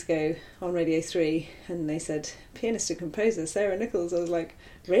couple of weeks ago, on Radio 3, and they said, pianist and composer, Sarah Nichols. I was like,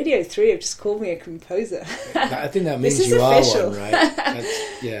 Radio 3 have just called me a composer. I think that means this you is official. are one,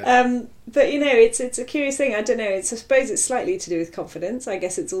 right? Yeah. But, you know, it's a curious thing. I don't know. I suppose it's slightly to do with confidence. I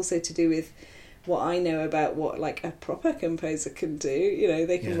guess it's also to do with what I know about what like a proper composer can do. You know,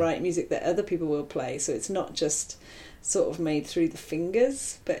 they can write music that other people will play, so it's not just sort of made through the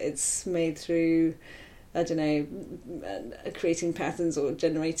fingers, but it's made through, I don't know, creating patterns or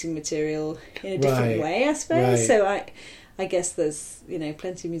generating material in a different way, I suppose. Right. So I guess there's, you know,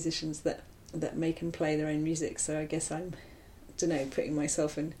 plenty of musicians that make and play their own music, so I guess I'm, I don't know, putting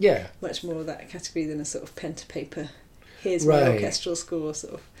myself in much more of that category than a sort of pen to paper, here's my orchestral score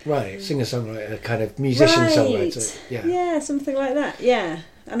sort of. Right, singer-songwriter, kind of musician-songwriter. Yeah, something like that, yeah.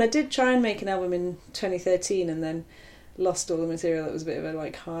 And I did try and make an album in 2013 and then lost all the material. It was a bit of a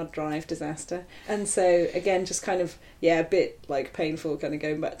like hard drive disaster. And so, again, just kind of, a bit like painful kind of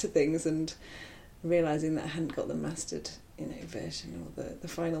going back to things and realising that I hadn't got the mastered, you know, version or the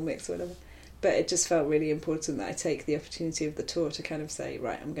final mix or whatever. But it just felt really important that I take the opportunity of the tour to kind of say,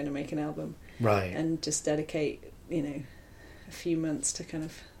 right, I'm going to make an album. Right. And just dedicate, you know, a few months to kind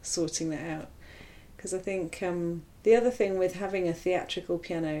of sorting that out. Because I think the other thing with having a theatrical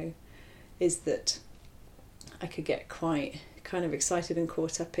piano is that I could get quite kind of excited and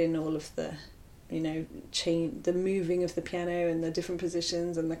caught up in all of the, you know, the moving of the piano and the different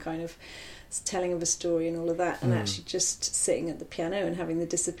positions and the kind of telling of a story and all of that, and actually just sitting at the piano and having the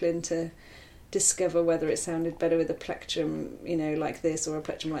discipline to discover whether it sounded better with a plectrum, you know, like this, or a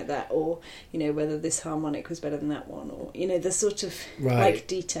plectrum like that, or, you know, whether this harmonic was better than that one, or, you know, the sort of like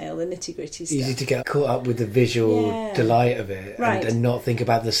detail, the nitty-gritty stuff. Easy to get caught up with the visual delight of it, and not think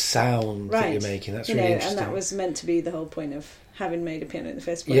about the sound that you're making. That's really interesting. And that was meant to be the whole point of having made a piano in the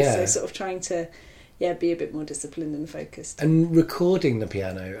first place. So sort of trying to be a bit more disciplined and focused. And recording the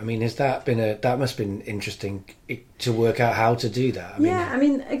piano, I mean, that must have been interesting to work out how to do that? I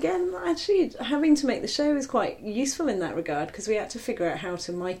mean, again, actually, having to make the show is quite useful in that regard, because we had to figure out how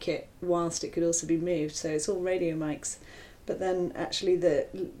to mic it whilst it could also be moved. So it's all radio mics. But then actually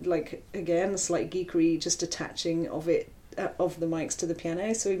again, slight geekery, just attaching of the mics to the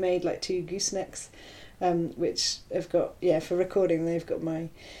piano. So we made like 2 goosenecks, which have got, for recording, they've got my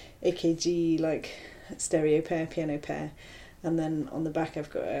AKG like stereo pair, piano pair, And then on the back I've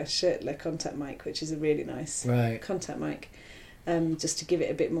got a Schertler contact mic, which is a really nice contact mic, just to give it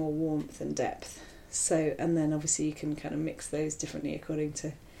a bit more warmth and depth. So, and then obviously you can kind of mix those differently according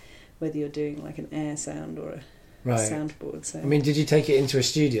to whether you're doing like an air sound or a soundboard. So, I mean, did you take it into a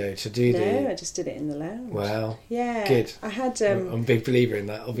studio to do No, I just did it in the lounge. Wow. Yeah. Good. I had... I'm a big believer in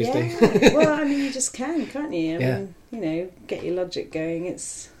that, obviously. Yeah. Well, I mean, you just can't you? I mean, get your Logic going.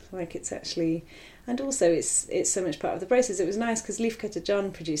 It's like it's actually... And also it's so much part of the process. It was nice because Leafcutter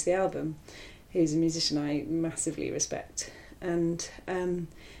John produced the album, who's a musician I massively respect. And...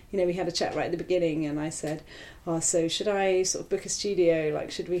 we had a chat right at the beginning and I said, so should I sort of book a studio? Like,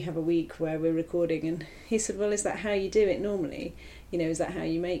 should we have a week where we're recording? And he said, well, is that how you do it normally? Is that how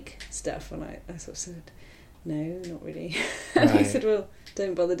you make stuff? And I sort of said, no, not really. And he said, well,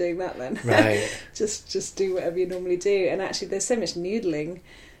 don't bother doing that then. Right. just do whatever you normally do. And actually there's so much noodling,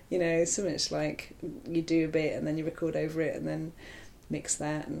 so much like you do a bit and then you record over it and then mix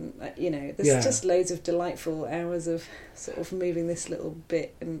that, and there's just loads of delightful hours of sort of moving this little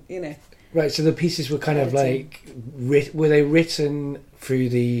bit, and Right, so the pieces were kind of like were they written through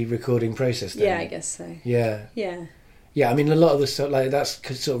the recording process then? Yeah, I guess so. Yeah. I mean, a lot of the stuff like that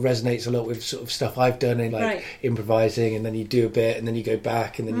sort of resonates a lot with sort of stuff I've done in like improvising, and then you do a bit and then you go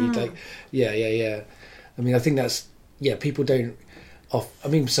back and then you like I mean, I think that's people don't I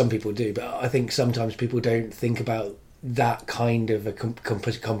mean, some people do, but I think sometimes people don't think about that kind of a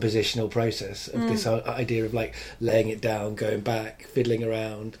compositional process of this idea of like laying it down, going back, fiddling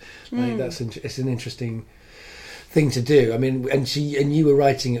around. Like it's an interesting thing to do. I mean, and you were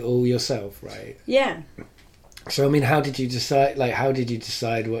writing it all yourself, right? Yeah. So I mean, how did you decide? Like, how did you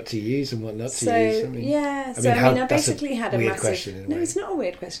decide what to use and what not to use? I basically had a massive question. No, it's not a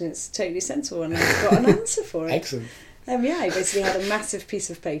weird question. It's totally sensible, and I've got an answer for it. Excellent. I basically had a massive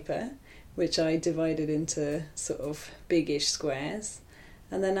piece of paper, which I divided into sort of big-ish squares.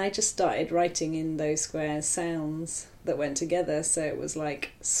 And then I just started writing in those squares sounds that went together. So it was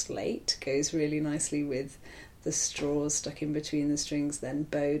like slate goes really nicely with the straws stuck in between the strings, then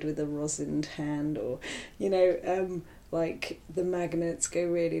bowed with a rosined hand, or, like the magnets go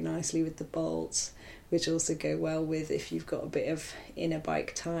really nicely with the bolts, which also go well with if you've got a bit of inner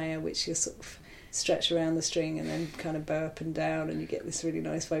bike tyre, which you're sort of stretch around the string and then kind of bow up and down, and you get this really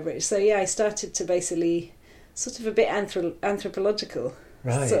nice vibration. So I started to basically sort of a bit anthropological,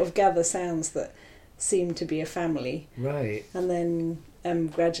 sort of gather sounds that seemed to be a family, right? And then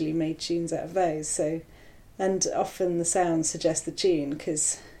gradually made tunes out of those. So, and often the sounds suggest the tune,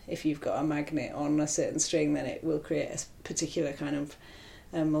 because if you've got a magnet on a certain string, then it will create a particular kind of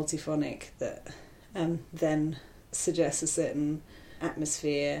multiphonic that then suggests a certain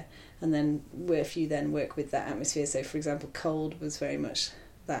atmosphere. And then if you then work with that atmosphere, so for example, Cold was very much,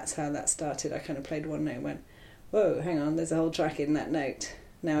 that's how that started. I kind of played one note and went, whoa, hang on, there's a whole track in that note.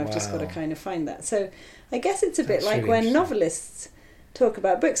 Now I've just got to kind of find that. So I guess it's a bit like really when novelists talk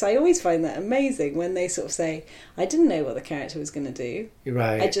about books. I always find that amazing when they sort of say, I didn't know what the character was going to do.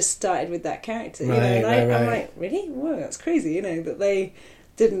 Right. I just started with that character. I'm like, really? Whoa, that's crazy, that they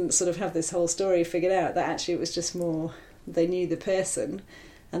didn't sort of have this whole story figured out, that actually it was just more, they knew the person,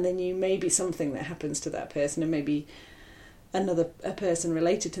 and they knew maybe something that happens to that person and maybe a person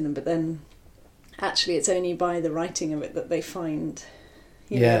related to them, but then actually it's only by the writing of it that they find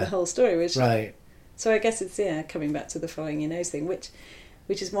the whole story, which so I guess it's coming back to the following your nose thing, which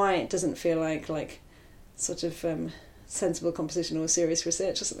is why it doesn't feel like sort of sensible composition or serious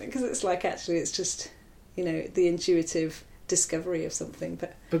research or something, because it's like actually it's just the intuitive discovery of something.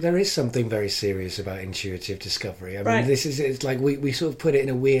 But there is something very serious about intuitive discovery. I mean, it's like we sort of put it in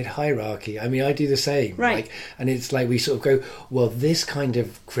a weird hierarchy. I mean, I do the same. Right. And it's like we sort of go, well, this kind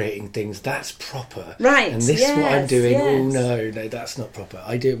of creating things, that's proper. Right. And this what I'm doing, oh no, that's not proper.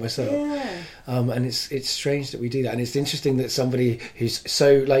 I do it myself. Yeah. And it's strange that we do that. And it's interesting that somebody who's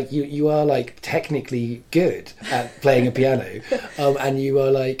so like you are like technically good at playing a piano, and you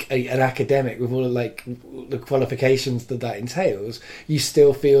are like an academic with all of like the qualifications that entails, you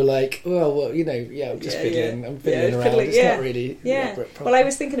still feel like, well, I'm just fiddling. I'm fiddling around. It's not really elaborate proper. Well, I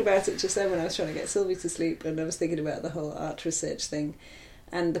was thinking about it just then when I was trying to get Sylvie to sleep, and I was thinking about the whole art research thing.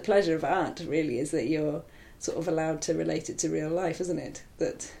 And the pleasure of art really is that you're sort of allowed to relate it to real life, isn't it?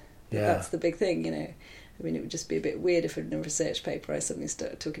 That's the big thing, I mean, it would just be a bit weird if in a research paper I suddenly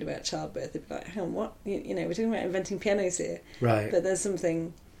started talking about childbirth. It'd be like, hang on, what? We're talking about inventing pianos here. Right. But there's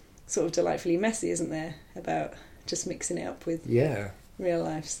something sort of delightfully messy, isn't there, about just mixing it up with real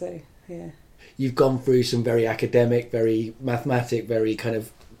life. So, yeah. You've gone through some very academic, very mathematic, very kind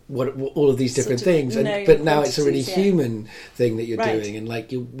of what all of these different things, but now it's a really human thing that you're doing, and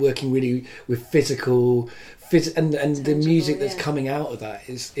like you're working really with physical and tangible, the music that's coming out of that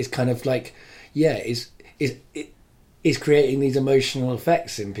is kind of like is creating these emotional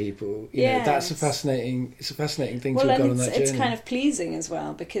effects in people. You know, that's a fascinating thing to have gone on that journey. It's kind of pleasing as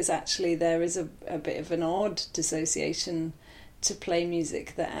well, because actually there is a bit of an odd dissociation to play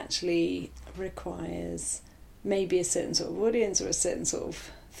music that actually requires maybe a certain sort of audience or a certain sort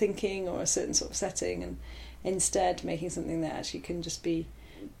of thinking or a certain sort of setting, and instead making something that actually can just be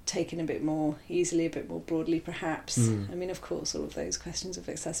taken a bit more easily, a bit more broadly perhaps. I mean, of course, all of those questions of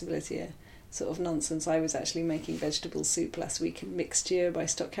accessibility are sort of nonsense. I was actually making vegetable soup last week, and Mixture by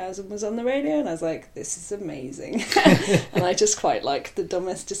Stockhausen was on the radio, and I was like, this is amazing. And I just quite like the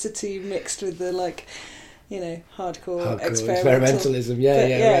domesticity mixed with the, like, you know, hardcore experimentalism.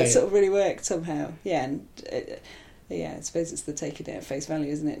 It sort of really worked somehow. And I suppose it's the taking it at face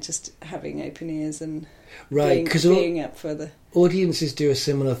value, isn't it? Just having open ears and being up for the audiences do a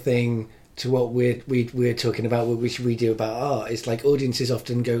similar thing to what we're talking about, which we do about art. It's like audiences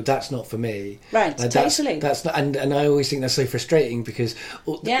often go, "That's not for me." Right, like, totally. That's not, and I always think that's so frustrating because,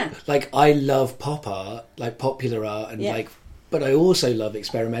 like, I love pop art, like popular art, and like, but I also love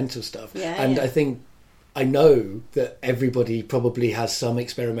experimental stuff. I know that everybody probably has some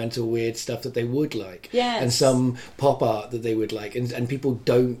experimental weird stuff that they would like, and some pop art that they would like, and people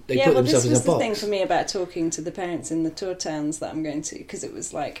don't. They put themselves in a box. This was the thing for me about talking to the parents in the tour towns that I'm going to, because it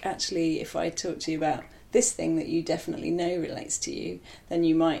was like, actually, if I talk to you about this thing that you definitely know relates to you, then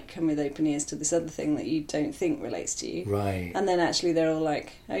you might come with open ears to this other thing that you don't think relates to you. Right. And then actually they're all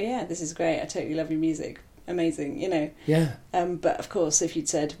like, oh yeah, this is great. I totally love your music. Amazing, you know. Yeah. But of course, if you'd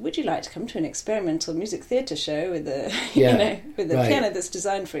said, "Would you like to come to an experimental music theatre show with a, piano that's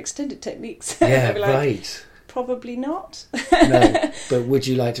designed for extended techniques?" Yeah, like, right. Probably not. No, but would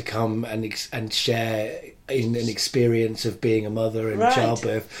you like to come and share in an experience of being a mother and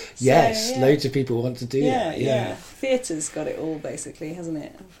childbirth? Yes, loads of people want to do that. Yeah. Theatre's got it all, basically, hasn't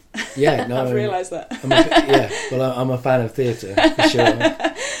it? Yeah, no, I've realised that. I'm a fan of theatre for sure.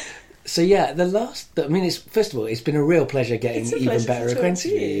 So first of all, it's been a real pleasure getting even better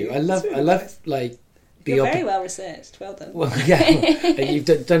acquainted with you. I love like You're very well researched. Well done. Well, yeah, you've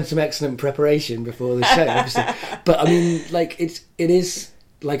done some excellent preparation before the show, obviously. But I mean, like it is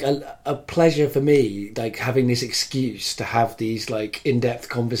like a pleasure for me, like having this excuse to have these like in-depth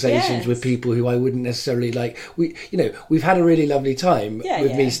conversations with people who I wouldn't necessarily like. We've had a really lovely time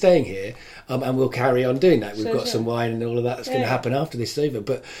with me staying here. And we'll carry on doing that. We've got some wine and all of that that's going to happen after this is over.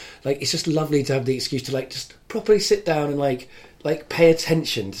 But like, it's just lovely to have the excuse to like just properly sit down and like pay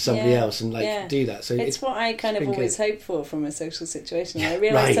attention to somebody else and like do that. So it's what I kind of always hope for from a social situation. I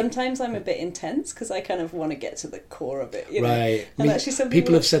realise sometimes I'm a bit intense because I kind of want to get to the core of it. You know? Right. And actually, some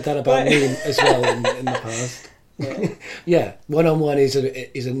people have said that about me as well in the past. Yeah, one-on-one is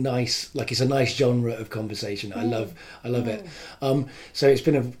a nice, like, it's a nice genre of conversation. I love it. So it's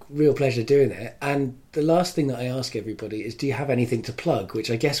been a real pleasure doing it. And the last thing that I ask everybody is, do you have anything to plug? Which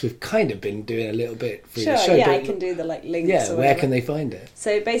I guess we've kind of been doing a little bit through the show. Yeah, I can do the like links. Yeah, where can they find it?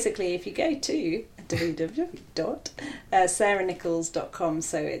 So basically, if you go to www.sarahnichols.com,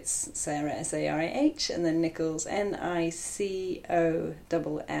 so it's Sarah SARAH and then Nichols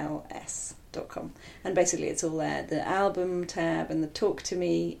NICOLLS.com, and basically it's all there. The album tab and the talk to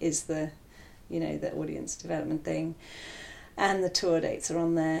me is the audience development thing, and the tour dates are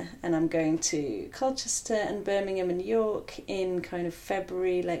on there. And I'm going to Colchester and Birmingham and York in kind of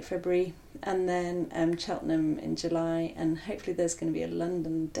late February, and then Cheltenham in July, and hopefully there's going to be a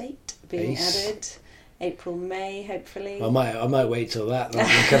London date being added. April, May, hopefully. I might wait till that rather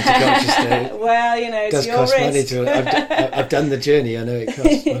than come to Colchester. Well, it's does your cost risk. money I've done the journey. I know it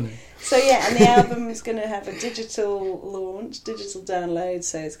costs money. So and the album is going to have a digital launch, digital download,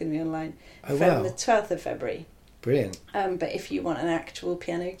 so it's going to be online from the 12th of February. Brilliant. But if you want an actual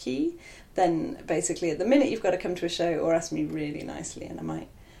piano key, then basically at the minute you've got to come to a show or ask me really nicely, and I might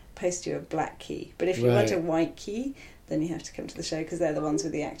post you a black key. But if you want a white key, then you have to come to the show because they're the ones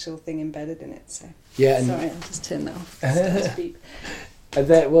with the actual thing embedded in it. So sorry, I'll just turn that off.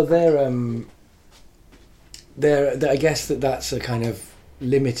 I guess that's a kind of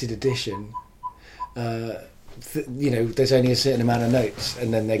limited edition. There's only a certain amount of notes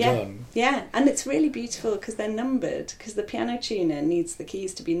and then they're gone. Yeah, and it's really beautiful because they're numbered, because the piano tuner needs the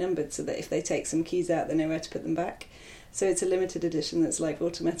keys to be numbered so that if they take some keys out, they know where to put them back. So it's a limited edition that's like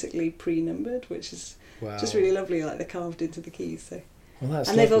automatically pre-numbered, which is just really lovely, like they're carved into the keys. So. Well, that's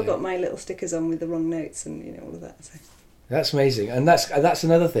and lovely. they've all got my little stickers on with the wrong notes and all of that. So. That's amazing, and that's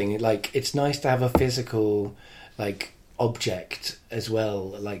another thing. Like, it's nice to have a physical, like, object as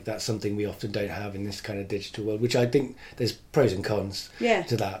well. Like that's something we often don't have in this kind of digital world, which I think there's pros and cons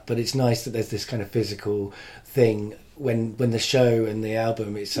to that, but it's nice that there's this kind of physical thing. When the show and the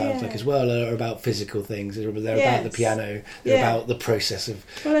album, it sounds like as well, are about physical things. They're about the piano. They're about the process of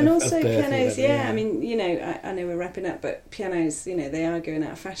and of also pianos. I mean, you know, I know we're wrapping up, but pianos, you know, they are going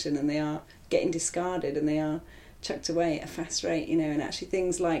out of fashion and they are getting discarded and they are chucked away at a fast rate. You know, and actually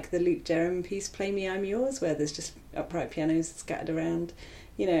things like the Luke Jerram piece, "Play Me, I'm Yours," where there's just upright pianos scattered around.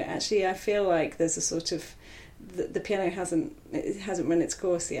 You know, actually, I feel like there's a sort of the piano hasn't run its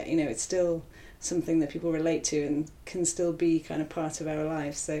course yet. You know, it's still something that people relate to and can still be kind of part of our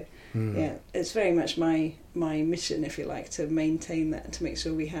lives. So yeah, it's very much my mission, if you like, to maintain that, to make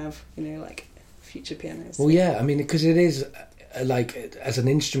sure we have, you know, like future pianos. Well, yeah, I mean, because it is like, as an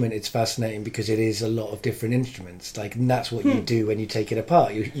instrument, it's fascinating because it is a lot of different instruments. Like, and that's what you do when you take it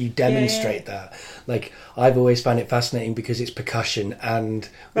apart. You demonstrate that. Like, I've always found it fascinating because it's percussion and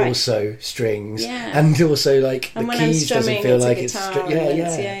also strings and also like and the keys doesn't feel like it's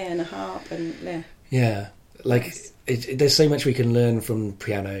and a harp and like there's so much we can learn from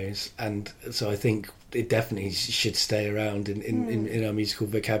pianos, and so I think it definitely should stay around in our musical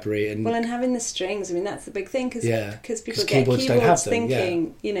vocabulary. And and having the strings, I mean, that's the big thing, because people get keyboards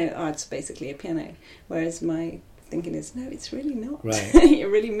thinking, you know, oh, it's basically a piano, whereas my thinking is, no, it's really not. Right. You're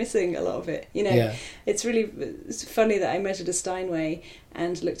really missing a lot of it. You know, it's funny that I measured a Steinway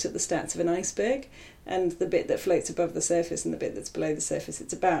and looked at the stats of an iceberg, and the bit that floats above the surface and the bit that's below the surface,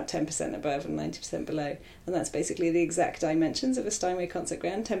 it's about 10% above and 90% below. And that's basically the exact dimensions of a Steinway concert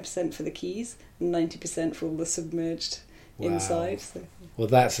grand, 10% for the keys and 90% for all the submerged inside. So. Well,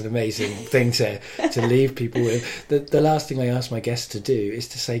 that's an amazing thing to leave people with. The last thing I ask my guests to do is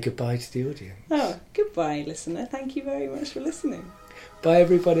to say goodbye to the audience. Oh, goodbye, listener. Thank you very much for listening. Bye,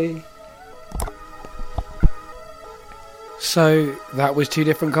 everybody. So that was two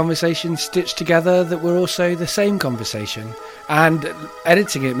different conversations stitched together that were also the same conversation. And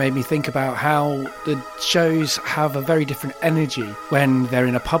editing it made me think about how the shows have a very different energy when they're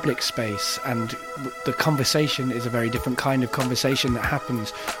in a public space, and the conversation is a very different kind of conversation that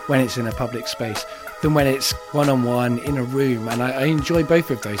happens when it's in a public space than when it's one-on-one in a room. And I enjoy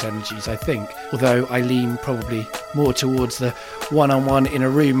both of those energies, I think, although I lean probably more towards the one-on-one in a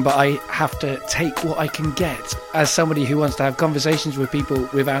room, but I have to take what I can get as somebody who wants to have conversations with people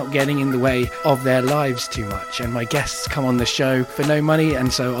without getting in the way of their lives too much. And my guests come on the show for no money,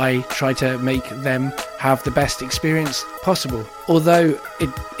 and so I try to make them have the best experience possible. Although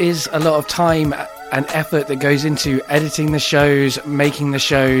it is a lot of time and effort that goes into editing the shows, making the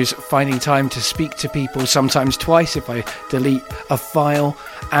shows, finding time to speak to people, sometimes twice if I delete a file.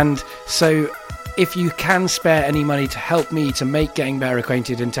 And so if you can spare any money to help me to make Getting Better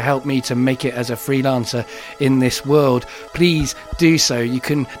Acquainted and to help me to make it as a freelancer in this world, please do so. You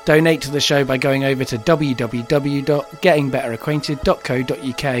can donate to the show by going over to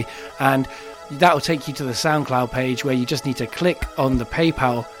www.gettingbetteracquainted.co.uk, and that will take you to the SoundCloud page where you just need to click on the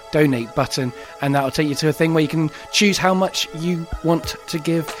PayPal donate button, and that will take you to a thing where you can choose how much you want to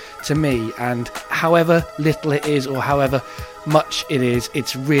give to me, and however little it is or however much it is,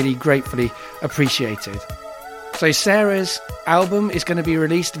 it's really gratefully appreciated. So Sarah's album is going to be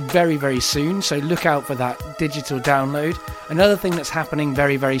released very, very soon, so look out for that digital download. Another thing that's happening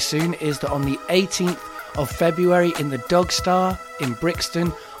very, very soon is that on the 18th of February in the Dog Star in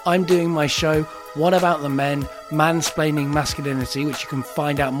Brixton, I'm doing my show What About the Men? Mansplaining Masculinity, which you can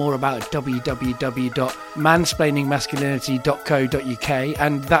find out more about at www.mansplainingmasculinity.co.uk,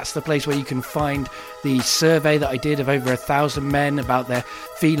 and that's the place where you can find the survey that I did of over 1,000 men about their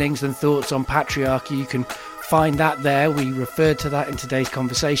feelings and thoughts on patriarchy. You can find that there. We referred to that in today's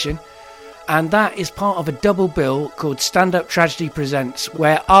conversation. And that is part of a double bill called Stand Up Tragedy Presents,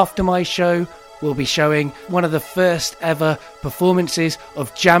 where after my show we'll be showing one of the first ever performances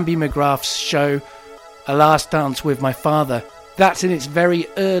of Jambi McGrath's show, A Last Dance with My Father. That's in its very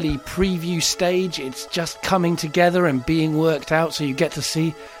early preview stage. It's just coming together and being worked out, so you get to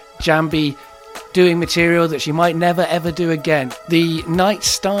see Jambi doing material that she might never ever do again. The night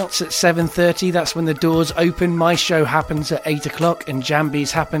starts at 7:30, that's when the doors open. My show happens at 8 o'clock and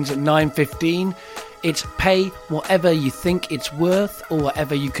Jambi's happens at 9:15. It's pay whatever you think it's worth or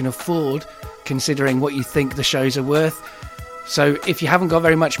whatever you can afford, considering what you think the shows are worth. So if you haven't got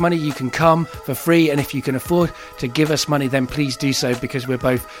very much money, you can come for free, and if you can afford to give us money, then please do so, because we're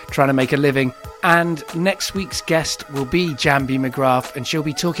both trying to make a living. And next week's guest will be Jambi McGrath, and she'll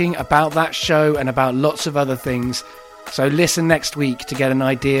be talking about that show and about lots of other things. So listen next week to get an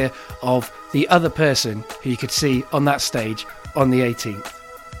idea of the other person who you could see on that stage on the 18th.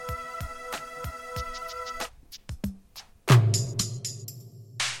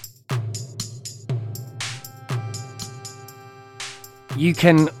 You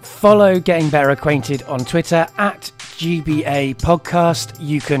can follow Getting Better Acquainted on Twitter at GBA Podcast.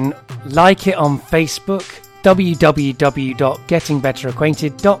 You can like it on Facebook.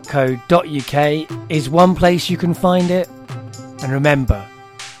 www.gettingbetteracquainted.co.uk is one place you can find it. And remember,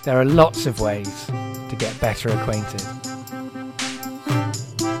 there are lots of ways to get better acquainted.